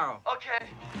tomorrow. Okay.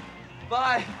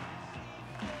 Bye.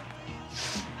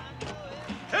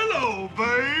 Hello,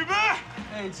 baby.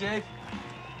 Hey, Jake.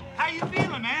 How you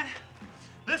feeling, man?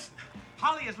 Listen,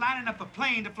 lining up a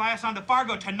plane to fly us on to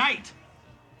Fargo tonight.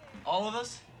 All of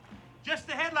us? Just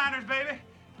the headliners, baby.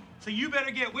 So you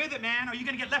better get with it, man, or you're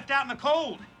gonna get left out in the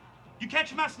cold. You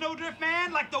catch my snowdrift,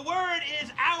 man? Like the word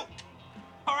is out.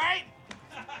 All right?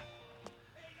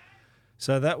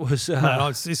 So that was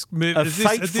it's this movie. a At this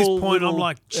fateful point, I'm little-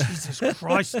 like, Jesus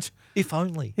Christ. If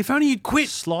only. If only you'd quit.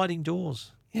 Sliding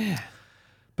doors. Yeah.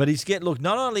 But look,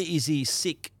 not only is he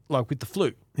sick, like with the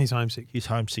flu. He's homesick. He's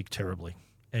homesick terribly.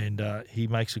 And he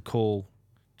makes a call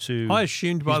to I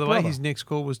assumed, by his the way, brother. his next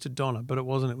call was to Donna, but it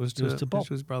wasn't. It was to Bob.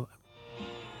 his brother.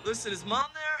 Listen, is Mom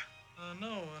there?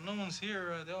 No, no one's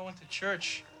here. They all went to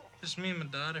church. Just me and my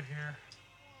daughter here.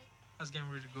 I was getting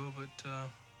ready to go, but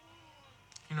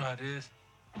you know how it is.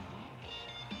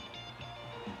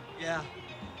 Yeah.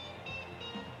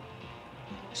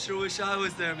 Sure wish I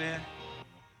was there, man.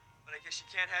 But I guess you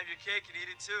can't have your cake and eat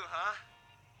it too, huh?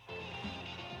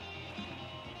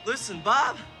 Listen,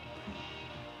 Bob.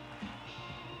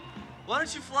 Why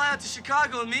don't you fly out to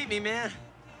Chicago and meet me, man?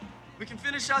 We can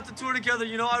finish out the tour together.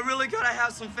 You know, I really gotta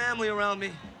have some family around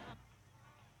me.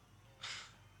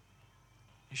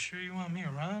 You sure you want me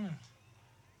around? And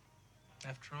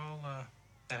after all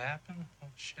that happened, all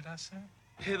the shit I said?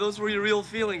 Hey, those were your real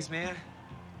feelings, man.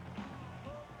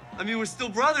 I mean, we're still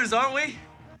brothers, aren't we?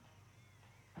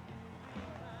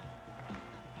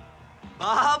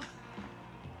 Bob?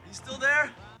 You still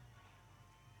there?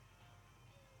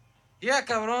 Yeah,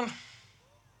 cabron.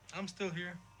 I'm still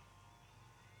here.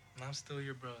 And I'm still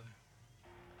your brother.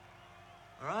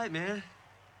 All right, man.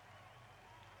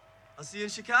 I'll see you in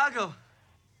Chicago.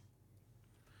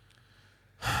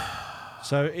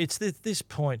 So it's this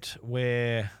point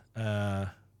where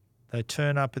they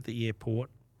turn up at the airport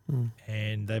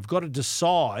and they've got to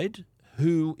decide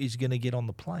who is going to get on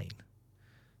the plane.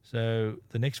 So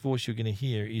the next voice you're going to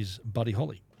hear is Buddy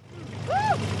Holly. Woo!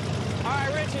 All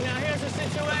right, Richie, now here's the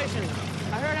situation.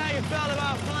 I heard how you felt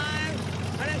about flying.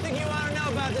 I didn't think you want to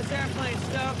know about this airplane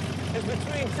stuff. It's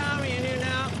between Tommy and you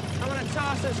now. I'm going to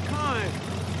toss this coin.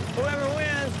 Whoever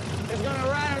wins is going to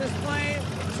ride on this plane,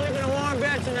 sleep in a warm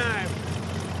bed tonight.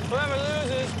 Whoever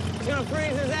loses is going to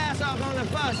freeze his ass off on the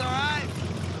bus, all right?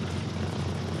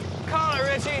 Call it,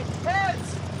 Richie.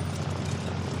 Heads!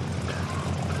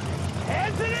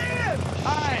 Heads it is!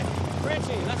 All right,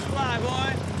 Richie, let's fly,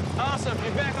 boy. Awesome.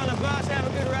 You're back on the bus. Have a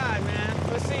good ride, man.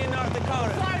 We'll see you in North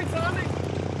Dakota. Sorry, Tommy.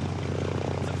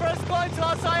 It's the first coin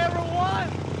toss I ever won.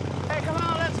 Hey, come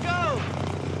on, let's go.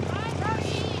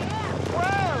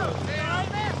 Whoa!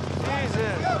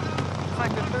 Jesus. It's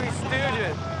like the Three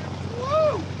Stooges.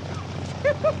 Woo!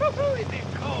 Isn't it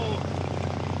cold?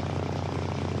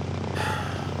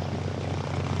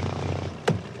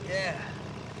 Yeah.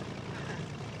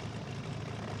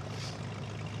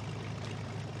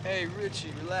 Hey,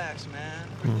 Richie, relax, man.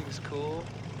 Everything's cool.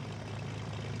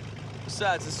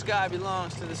 Besides, the sky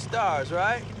belongs to the stars,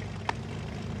 right?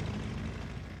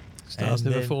 Stars And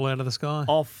never then fall out of the sky.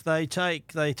 Off they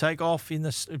take off in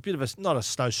a bit of not a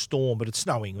snowstorm, but it's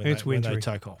snowing when It's they wintry.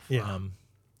 take off. Yeah.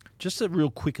 Just a real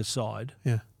quick aside.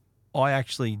 Yeah. I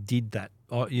actually did that.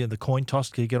 The coin toss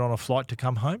to get on a flight to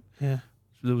come home. Yeah.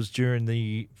 It was during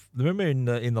remember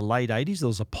in the late 80s there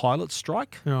was a pilot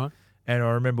strike. Right. And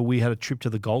I remember we had a trip to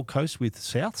the Gold Coast with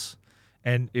Souths,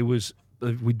 and it was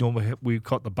we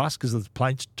got the bus because of the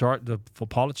plane for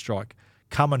pilot strike.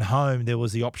 Coming home, there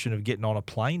was the option of getting on a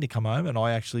plane to come home, and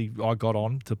I got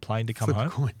on the plane to come Flip a home.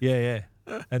 coin. Yeah.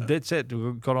 And that's it.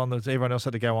 We got on. Everyone else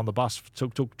had to go on the bus.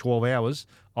 Took 12 hours.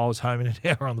 I was home in an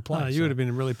hour on the plane. Oh, you would have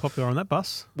been really popular on that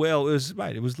bus. Well,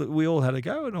 it was. We all had to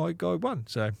go, and I won.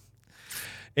 So.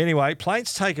 Anyway,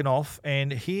 plane's taken off, and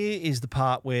here is the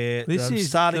part where This I'm is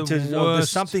starting the to. There worst.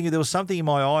 was something in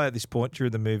my eye at this point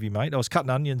during the movie, mate. I was cutting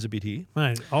onions a bit here.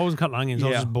 Mate, I wasn't cutting onions. I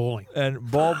was just bawling.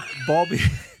 And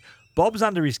Bob's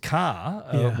under his car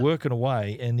working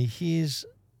away, and he hears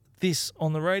this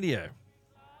on the radio.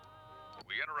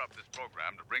 We interrupt this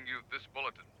program to bring you this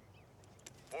bulletin.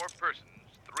 4 persons,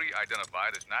 3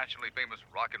 identified as nationally famous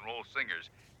rock and roll singers,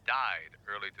 died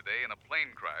early today in a plane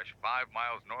crash 5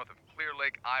 miles north of Clear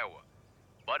Lake, Iowa.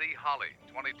 Buddy Holly,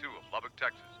 22, of Lubbock,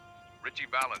 Texas. Ritchie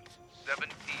Valens,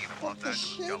 17, of Los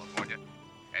Angeles, California.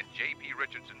 And J.P.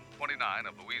 Richardson, 29,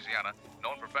 of Louisiana,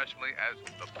 known professionally as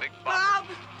the Big Bob!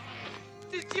 Bopper.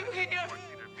 Did you hear?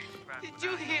 Did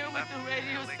you hear what the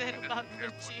radio said about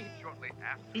Ritchie?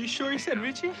 Are you sure he said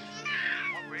Richie?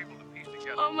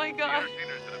 Oh my God.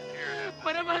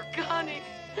 What about Connie?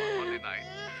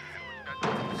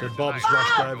 So Bob's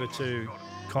rushed over to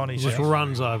Connie's He just house.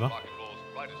 runs over.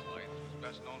 What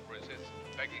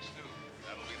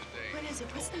is it?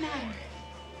 What's the matter?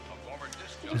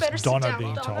 This is Donna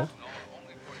being told.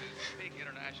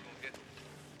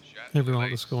 chance Everyone at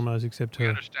to the school knows except We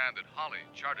her. understand that Holly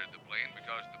chartered the plane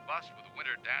because the bus for the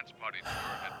winter dance party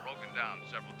tour had broken down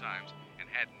several times and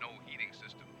had no heating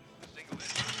system. The single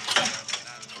engine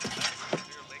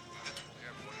Clear Lake Municipal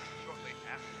Airport shortly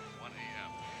after 1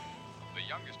 a.m. The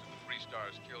youngest of the 3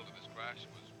 stars killed in this crash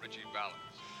was Ritchie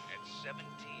Valens. At 17,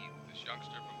 this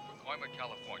youngster from Pacoima,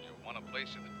 California, won a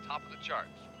place at the top of the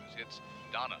charts with his hits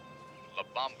Donna, La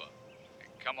Bamba,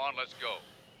 and Come On, Let's Go.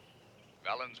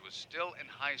 Valens was still in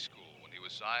high school when he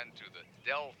was signed to the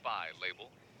Delphi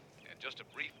label, and just a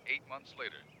brief 8 months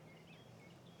later,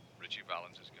 Ritchie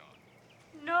Valens is gone.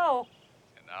 No.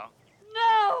 And now,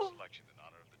 No. selection in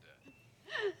honor of the dead.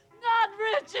 Not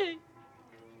Ritchie.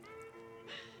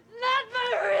 Not my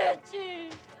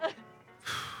Ritchie.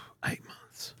 8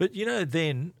 months. But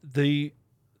then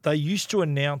they used to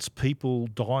announce people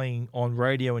dying on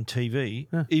radio and TV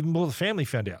even before the family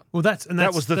found out. Well, that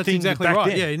was the thing exactly back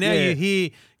right. then. Yeah, now you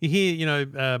hear,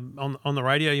 on the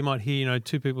radio, you might hear,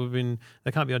 2 people have been,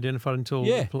 they can't be identified until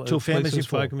families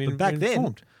informed. But back then,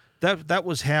 informed. that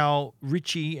was how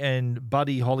Ritchie and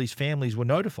Buddy Holly's families were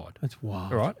notified. That's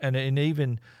wild, all right? And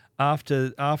even after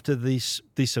this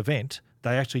event,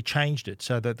 they actually changed it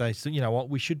so that they said, you know what,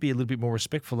 we should be a little bit more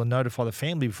respectful and notify the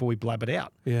family before we blab it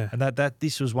out. Yeah. And that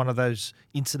this was one of those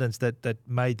incidents that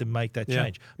made them make that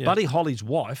change. Yeah. Buddy Holly's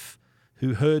wife,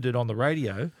 who heard it on the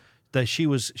radio, that she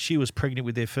was pregnant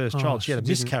with their first child. She had a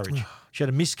miscarriage. She had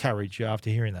a miscarriage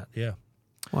after hearing that. Yeah.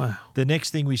 Wow. The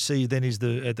next thing we see then is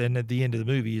at the end of the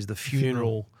movie is the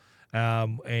funeral.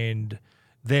 And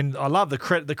then I love the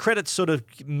credit. The credits sort of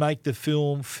make the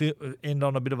film end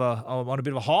on a bit of a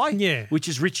high. Yeah. Which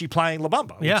is Ritchie playing La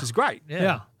Bamba, which is great.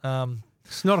 Yeah.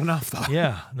 It's not enough though.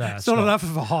 Yeah, no, it's not enough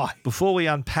of a high. Before we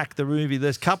unpack the movie,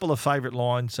 there's a couple of favourite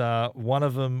lines. One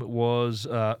of them was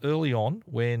early on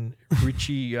when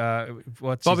Ritchie,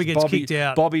 Bobby gets kicked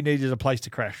out. Bobby needed a place to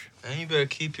crash. And you better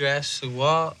keep your ass to the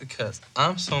wall because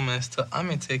I'm so messed up. I'm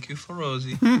gonna take you for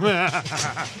Rosie.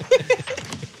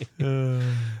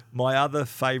 My other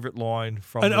favourite line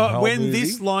from And the whole when movie,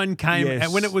 this line came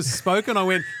and when it was spoken, I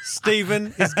went,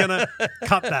 Stephen is going to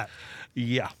cut that.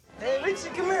 Yeah. Hey, Ritchie,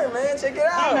 come here, man. Check it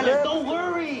out, Hey, man. don't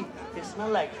worry. It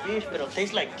smells like fish, but it'll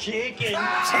taste like chicken.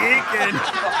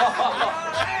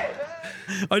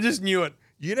 I just knew it.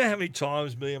 You know how many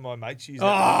times me and my mates used Oh,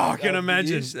 that? I can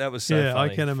imagine. That was so Yeah,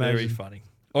 funny. I can imagine. Very funny.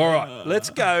 All right, let's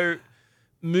go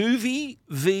movie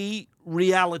v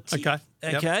reality. Okay.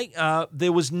 Okay.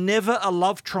 There was never a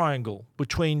love triangle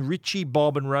between Ritchie,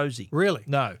 Bob, and Rosie. Really?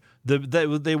 No.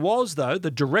 There was, though,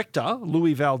 the director,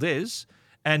 Louis Valdez,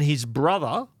 and his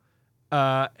brother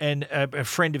and a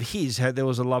friend of his, there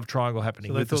was a love triangle happening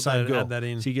So they with the thought same they'd girl. add that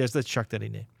in. So he goes, let's chuck that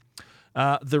in there.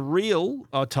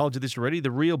 I told you this already,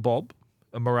 the real Bob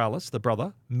Morales, the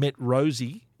brother, met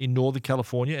Rosie in Northern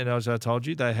California, and as I told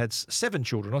you, they had 7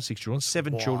 children, not 6 children,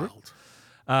 7 children.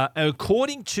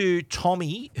 According to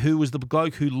Tommy, who was the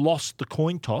bloke who lost the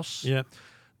coin toss,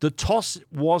 the toss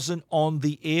wasn't on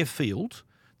the airfield.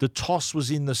 The toss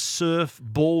was in the surf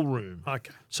ballroom.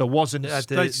 Okay. So it wasn't at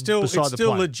the It's still beside the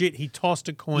plane. legit. He tossed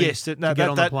a coin Yes, to get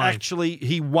on the plane. actually,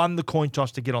 he won the coin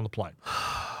toss to get on the plane.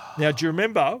 Now, do you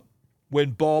remember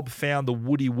when Bob found the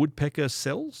Woody Woodpecker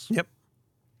cells? Yep.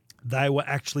 They were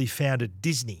actually found at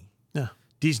Disney. Yeah.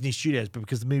 Disney Studios, but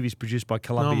because the movie is produced by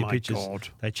Columbia Oh, my Pictures, God.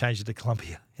 they changed it to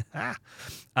Columbia.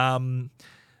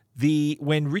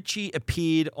 When Ritchie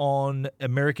appeared on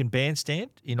American Bandstand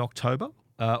in October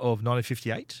of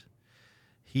 1958,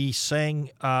 he sang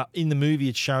in the movie.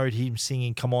 It showed him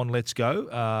singing "Come On, Let's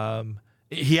Go."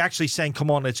 He actually sang "Come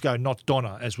On, Let's Go," not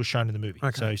Donna, as was shown in the movie.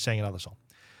 Okay. So he sang another song.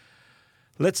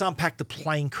 Let's unpack the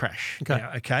plane crash. Okay.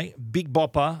 Now, okay. Big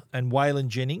Bopper and Waylon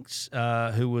Jennings,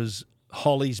 who was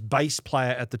Holly's bass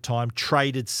player at the time,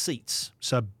 traded seats.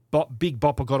 So Big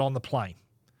Bopper got on the plane.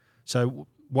 So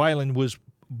Waylon was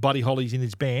Buddy Holly's in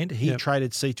his band. He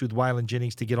traded seats with Waylon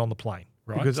Jennings to get on the plane.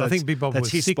 Right. Because So I think Big Bob that's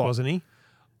was his sick, spot. wasn't he?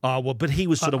 Well, but he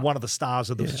was sort of one of the stars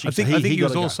of the Yeah. show. I think he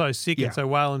was also sick, Yeah. and so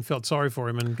Waylon felt sorry for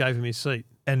him and gave him his seat.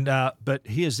 And but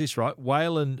here's this, right?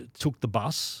 Waylon took the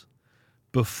bus.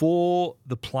 Before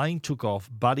the plane took off,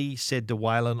 Buddy said to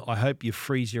Waylon, "I hope you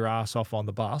freeze your ass off on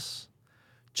the bus,"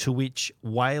 to which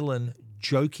Waylon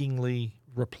jokingly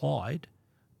replied,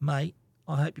 "Mate,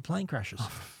 I hope your plane crashes." Oh,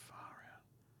 far out.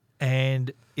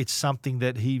 And it's something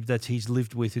that he's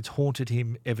lived with. It's haunted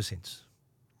him ever since.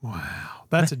 Wow.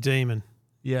 That's a demon.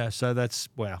 Yeah, so that's,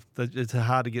 wow. It's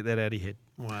hard to get that out of your head.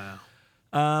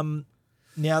 Wow.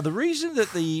 Now, the reason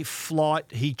that the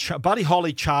flight, Buddy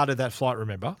Holly chartered that flight,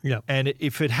 remember? Yeah. And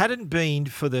if it hadn't been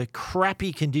for the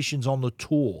crappy conditions on the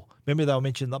tour, remember they were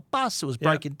mentioning the bus, it was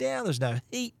breaking down, there's no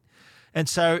heat. And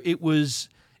so it was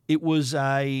it was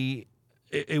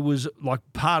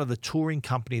like part of the touring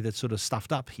company that sort of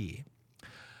stuffed up here.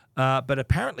 But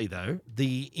apparently, though,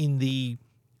 in the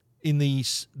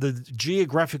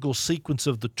geographical sequence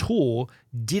of the tour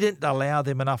didn't allow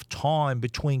them enough time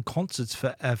between concerts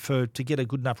for to get a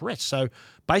good enough rest. So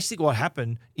basically, what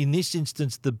happened in this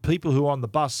instance, the people who were on the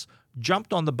bus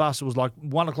jumped on the bus. It was like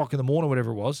 1 o'clock in the morning,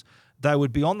 whatever it was. They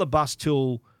would be on the bus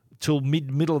till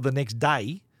middle of the next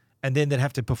day, and then they'd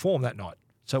have to perform that night.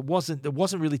 So it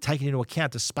wasn't really taken into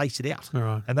account to space it out. All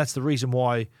right. And that's the reason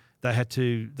why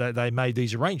they made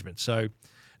these arrangements. So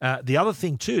the other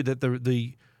thing too, that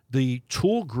the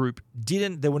tour group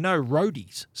there were no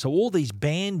roadies. So all these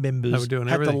band members had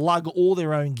everything. to lug all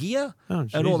their own gear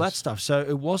and all that Jesus. stuff. So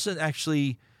it wasn't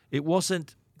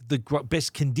the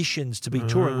best conditions to be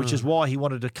touring, which is why he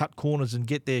wanted to cut corners and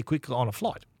get there quickly on a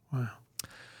flight. Wow.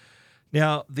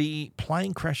 Now, the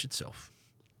plane crash itself,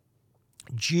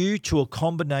 due to a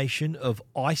combination of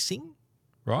icing,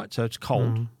 right? So it's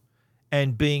cold,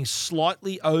 and being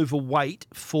slightly overweight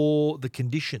for the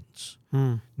conditions.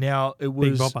 Now, it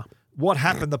was what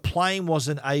happened. The plane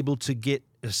wasn't able to get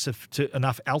to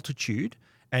enough altitude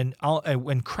and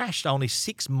crashed only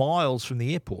 6 miles from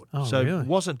the airport. Oh, so really? it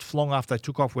wasn't long after they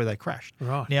took off where they crashed.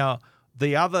 Right. Now,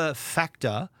 the other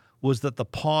factor was that the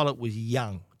pilot was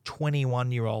young,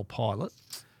 21-year-old pilot,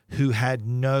 who had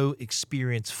no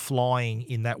experience flying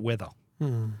in that weather.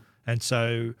 And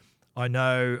so I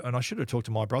know, and I should have talked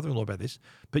to my brother-in-law about this,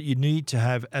 but you need to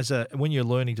have, when you're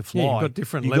learning to fly, you've got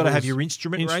different you've got to have levels. your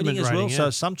instrument rating as well. So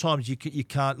sometimes you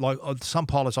can't, like some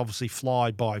pilots obviously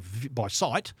fly by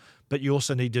sight, but you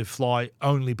also need to fly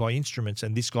only by instruments,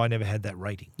 and this guy never had that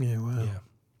rating. Yeah, wow.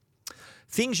 Yeah.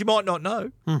 Things you might not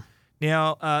know.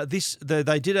 Now,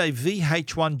 they did a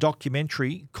VH1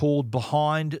 documentary called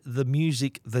Behind the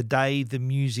Music, The Day the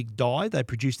Music Died. They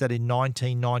produced that in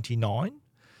 1999.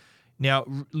 Now,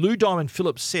 Lou Diamond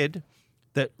Phillips said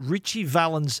that Ritchie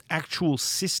Valens' actual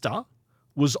sister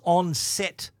was on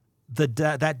set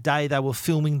that day they were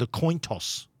filming the coin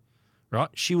toss, right?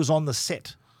 She was on the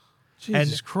set.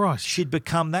 Jesus Christ. She'd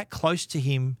become that close to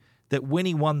him that when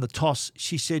he won the toss,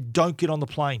 she said, "Don't get on the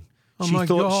plane."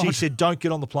 She said, "Don't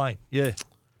get on the plane." Yeah.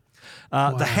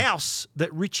 The house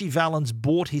that Ritchie Valens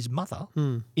bought his mother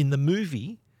in the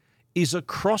movie is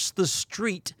across the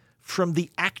street from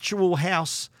the actual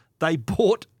house they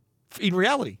bought in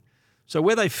reality. So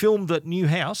where they filmed that new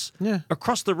house,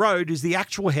 across the road is the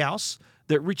actual house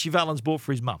that Ritchie Valens bought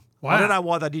for his mum. Wow. I don't know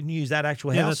why they didn't use that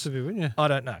actual house. Yeah, that's a bit weird, I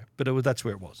don't know, but that's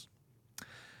where it was.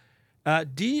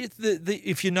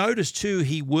 If you notice too,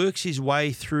 he works his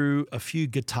way through a few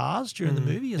guitars during the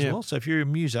movie as well. So if you're a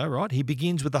muso, right, he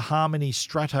begins with the Harmony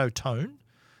Strato tone,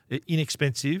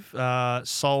 inexpensive,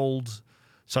 sold.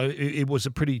 So it was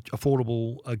a pretty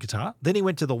affordable guitar. Then he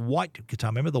went to the white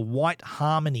guitar. Remember the white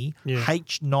Harmony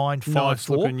H954, Nice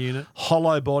looking unit,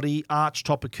 hollow body, arch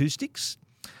top acoustics.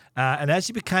 And as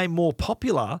he became more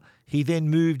popular, he then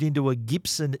moved into a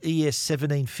Gibson ES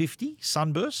 1750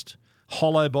 Sunburst,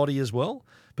 hollow body as well.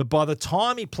 But by the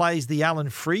time he plays the Alan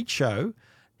Freed show,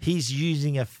 he's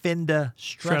using a Fender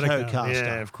Stratocaster,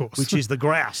 yeah, of course, which is the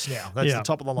grouse now. That's the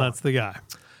top of the line. That's the guy.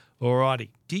 All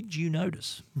righty. Did you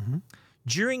notice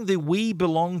during the We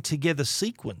Belong Together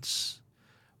sequence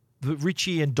that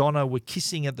Ritchie and Donna were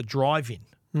kissing at the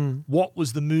drive-in? What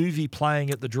was the movie playing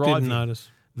at the drive-in? Didn't notice.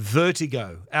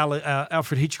 Vertigo,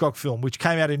 Alfred Hitchcock film, which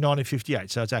came out in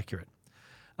 1958, so it's accurate.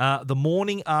 The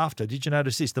morning after, did you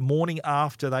notice this? The morning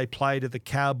after they played at the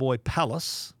Cowboy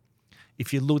Palace,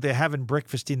 if you look, they're having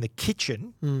breakfast in the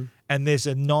kitchen, and there's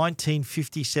a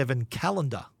 1957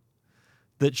 calendar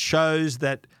that shows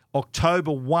that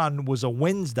October 1 was a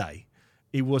Wednesday.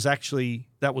 It was actually,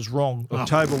 that was wrong.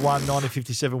 October 1,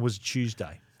 1957 was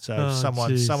Tuesday. So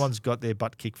someone's got their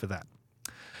butt kicked for that.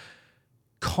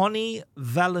 Connie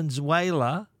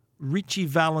Valenzuela, Ritchie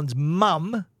Valens'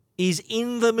 mum, is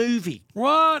in the movie.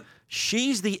 What?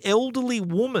 She's the elderly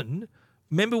woman.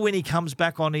 Remember when he comes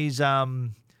back on his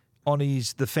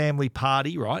the family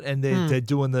party, right? And they're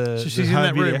doing the So she's the in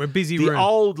that home room, video. a busy the room.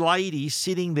 old lady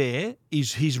sitting there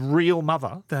is his real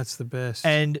mother. That's the best.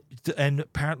 And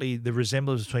apparently the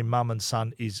resemblance between mum and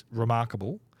son is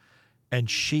remarkable. And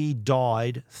she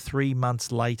died 3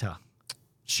 months later.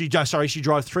 She died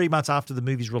 3 months after the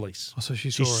movie's release. Oh, so she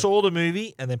saw the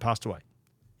movie and then passed away.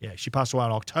 Yeah, she passed away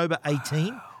on October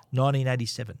 18,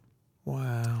 1987.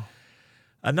 Wow.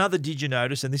 Another did you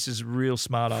notice, and this is real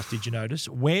smart ass did you notice,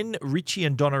 when Ritchie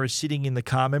and Donna are sitting in the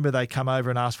car, remember they come over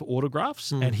and ask for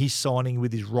autographs and he's signing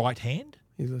with his right hand?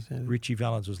 He's left-handed. Ritchie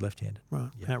Valens was left-handed. Right.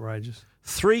 Yeah. Outrageous.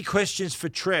 3 questions for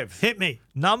Trev. Hit me.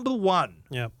 Number 1.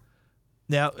 Yep.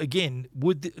 Now, again,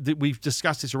 we've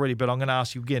discussed this already, but I'm going to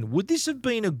ask you again. Would this have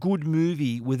been a good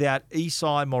movie without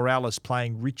Esai Morales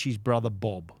playing Richie's brother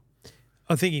Bob?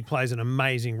 I think he plays an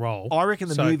amazing role. I reckon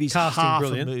the movie's half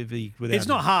brilliant. a movie without It's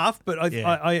not him. half, but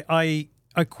I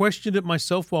questioned it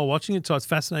myself while watching it, so it's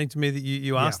fascinating to me that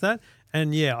you asked that.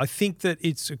 And, I think that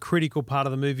it's a critical part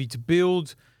of the movie to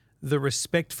build the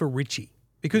respect for Ritchie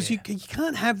because you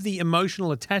can't have the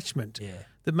emotional attachment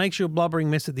that makes you a blubbering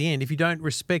mess at the end if you don't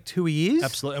respect who he is.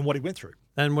 Absolutely, and what he went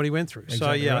through.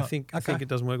 Exactly right. I think it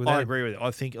doesn't work without I him. agree with it. I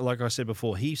think, like I said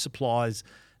before, he supplies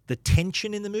the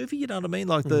tension in the movie, you know what I mean?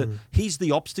 Like he's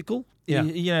the obstacle.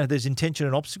 Yeah. There's intention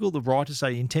and obstacle. The writers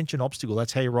say intention, obstacle.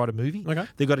 That's how you write a movie. Okay.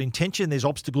 They've got intention, there's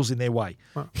obstacles in their way.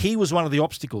 Right. He was one of the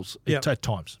obstacles at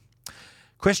times.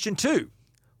 Question 2.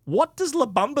 What does La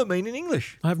Bamba mean in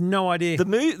English? I have no idea.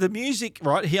 The music,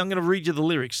 right, here I'm going to read you the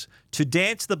lyrics. To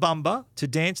dance the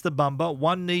bumba,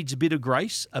 one needs a bit of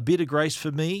grace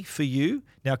for me, for you.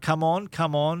 Now come on,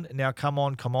 now come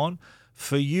on.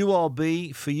 For you I'll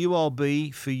be, for you I'll be,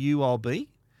 for you I'll be.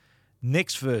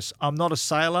 Next verse, I'm not a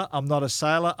sailor, I'm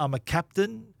a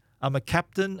captain, bumba,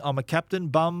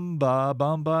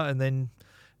 and then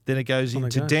it goes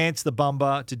into dance the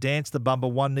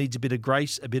bumba, one needs a bit of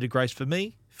grace for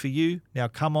me, for you. Now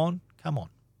come on.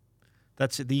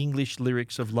 That's the English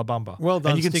lyrics of La Bamba. Well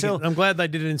done, and you can tell, I'm glad they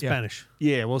did it in Spanish.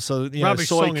 Yeah, well, so Rubbish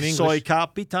song in English. Soy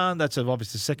Capitan, that's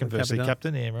obviously the second verse, the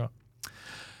captain. Yeah, right.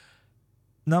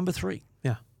 Number 3.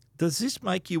 Yeah. Does this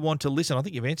make you want to listen? I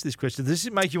think you've answered this question. Does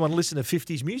this make you want to listen to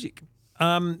 50s music?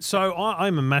 So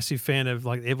I'm a massive fan of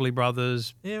like Everly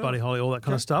Brothers, Buddy Holly, all that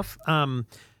kind of stuff.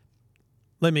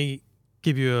 Let me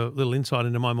give you a little insight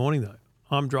into my morning, though.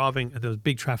 I'm driving. There was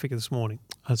big traffic this morning,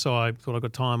 so I thought I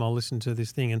got time. I'll listen to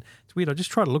this thing, and it's weird. I just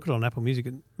tried to look at it on Apple Music.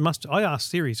 I asked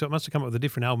Siri, so it must have come up with a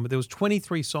different album. But there was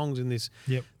 23 songs in this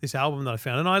album that I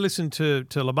found, and I listened to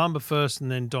La Bamba first, and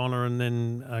then Donna, and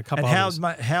then a couple others. And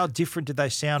how different did they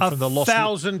sound from the Lost?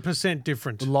 1,000%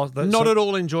 different. Not at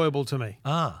all enjoyable to me.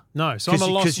 No. So I'm a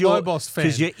Lost Lobos fan.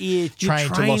 Because your ear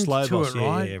trained to Lost Lobos, to it,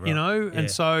 right? Yeah, right. You know, and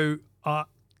so I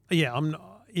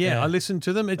listened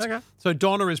to them. So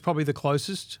Donna is probably the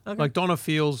closest. Like Donna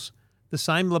feels the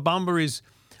same. La Bamba is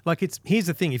like here's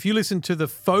the thing. If you listen to the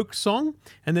folk song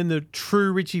and then the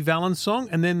true Ritchie Valens song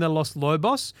and then the Los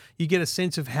Lobos, you get a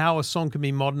sense of how a song can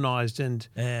be modernized and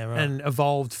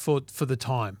evolved for the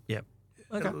time. Yep.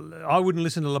 Okay. I wouldn't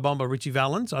listen to La Bamba Ritchie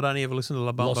Valens. I'd only ever listen to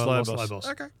La Bamba Los Lobos.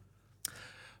 Okay.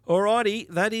 Alrighty,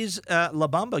 that is La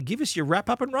Bamba. Give us your wrap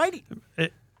up and rating.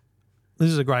 This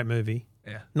is a great movie.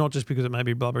 Yeah. Not just because it may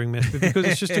be a blubbering mess, but because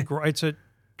it's just it's a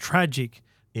tragic,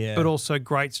 but also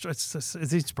great. It's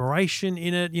inspiration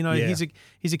in it. You know,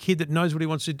 he's a kid that knows what he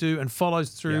wants to do and follows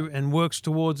through and works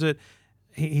towards it.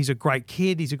 He's a great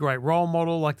kid. He's a great role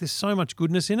model. Like there's so much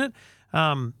goodness in it.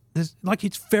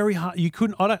 It's very hard. You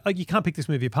can't pick this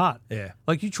movie apart. Yeah.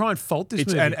 Like you try and fault this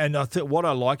movie. And I think what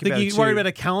I like about it you worry about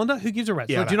a calendar? Who gives a rat's?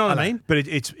 Yeah, do you know what I mean? But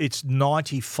it's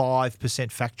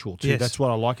 95% factual too. Yes. That's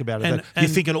what I like about it. You're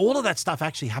thinking all of that stuff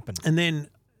actually happened. And then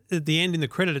at the end in the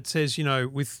credit it says, you know,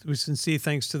 with sincere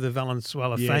thanks to the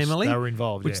Valenzuela family. They were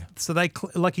involved, So they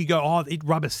like you go, it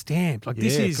rubber stamped. Like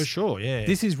this is for sure,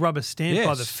 This is rubber stamped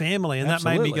by the family, and that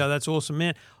made me go, that's awesome,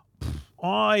 man.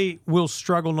 I will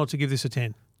struggle not to give this a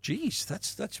 10. Jeez,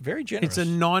 that's very generous. It's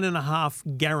a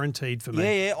 9.5 guaranteed for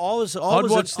me. Yeah. I was at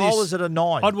a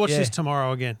 9. I'd watch this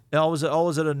tomorrow again. I was at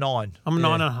a 9. I'm a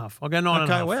 9.5. I'll go 9.5.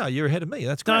 Okay, wow, you're ahead of me.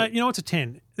 That's great. No, you know it's a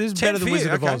 10. This is better than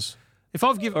Wizard of Oz. If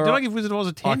I've did I give Wizard of Oz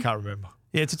a 10? I can't remember.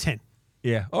 Yeah, it's a 10.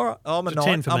 Yeah. All right. I'm a 9.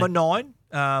 10 for me. I'm a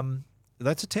 9.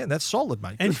 That's a 10. That's solid,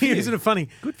 mate. And isn't it funny?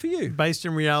 Good for you. Based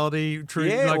in reality, true.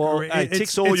 Yeah, it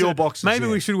ticks all your boxes. Maybe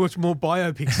we should watch more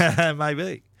biopics.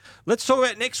 Maybe. Let's talk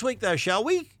about next week, though, shall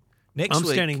we? I'm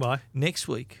standing by. Next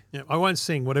week. Yeah, I won't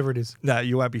sing, whatever it is. No,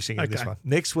 you won't be singing this one.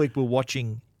 Next week, we're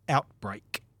watching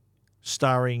Outbreak,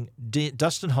 starring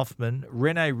Dustin Hoffman,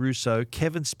 Rene Russo,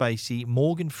 Kevin Spacey,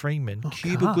 Morgan Freeman,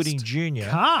 Cuba Gooding Jr.,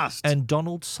 and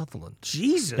Donald Sutherland.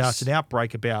 Jesus. Now, it's an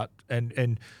outbreak about,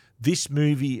 and this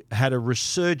movie had a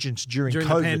resurgence during COVID.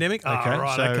 The pandemic?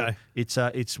 Okay.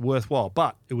 It's worthwhile.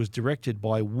 But it was directed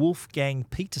by Wolfgang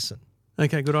Petersen.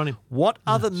 Okay, good on him. What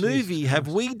other movie have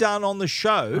we done on the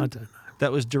show I don't know.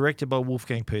 that was directed by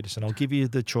Wolfgang Petersen? I'll give you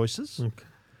the choices.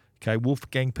 Okay,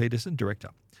 Wolfgang Petersen, director.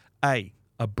 A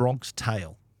Bronx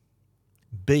Tale.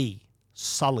 B,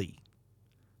 Sully.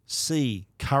 C,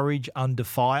 Courage Under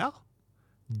Fire.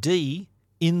 D,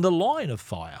 In the Line of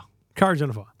Fire. Courage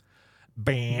Under Fire.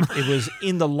 Bam. It was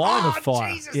In the Line of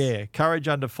Fire. Jesus. Yeah, Courage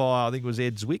Under Fire, I think it was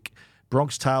Ed Zwick.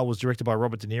 Bronx Tale was directed by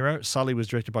Robert De Niro. Sully was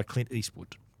directed by Clint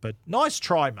Eastwood. But nice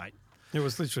try, mate. It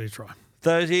was literally a try.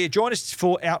 Join us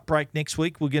for Outbreak next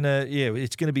week. We're gonna,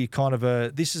 it's gonna be kind of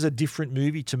this is a different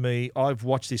movie to me. I've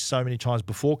watched this so many times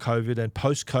before COVID and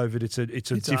post COVID. It's a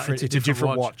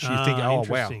different watch. You think, oh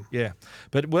wow, yeah.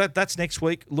 But that's next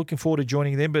week. Looking forward to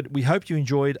joining them. But we hope you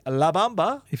enjoyed La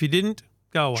Bamba. If you didn't,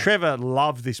 go away. Trevor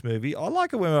loved this movie. I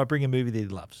like it when I bring a movie that he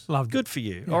loves. Loved Good it. for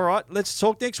you. Yeah. All right, let's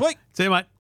talk next week. See you, mate.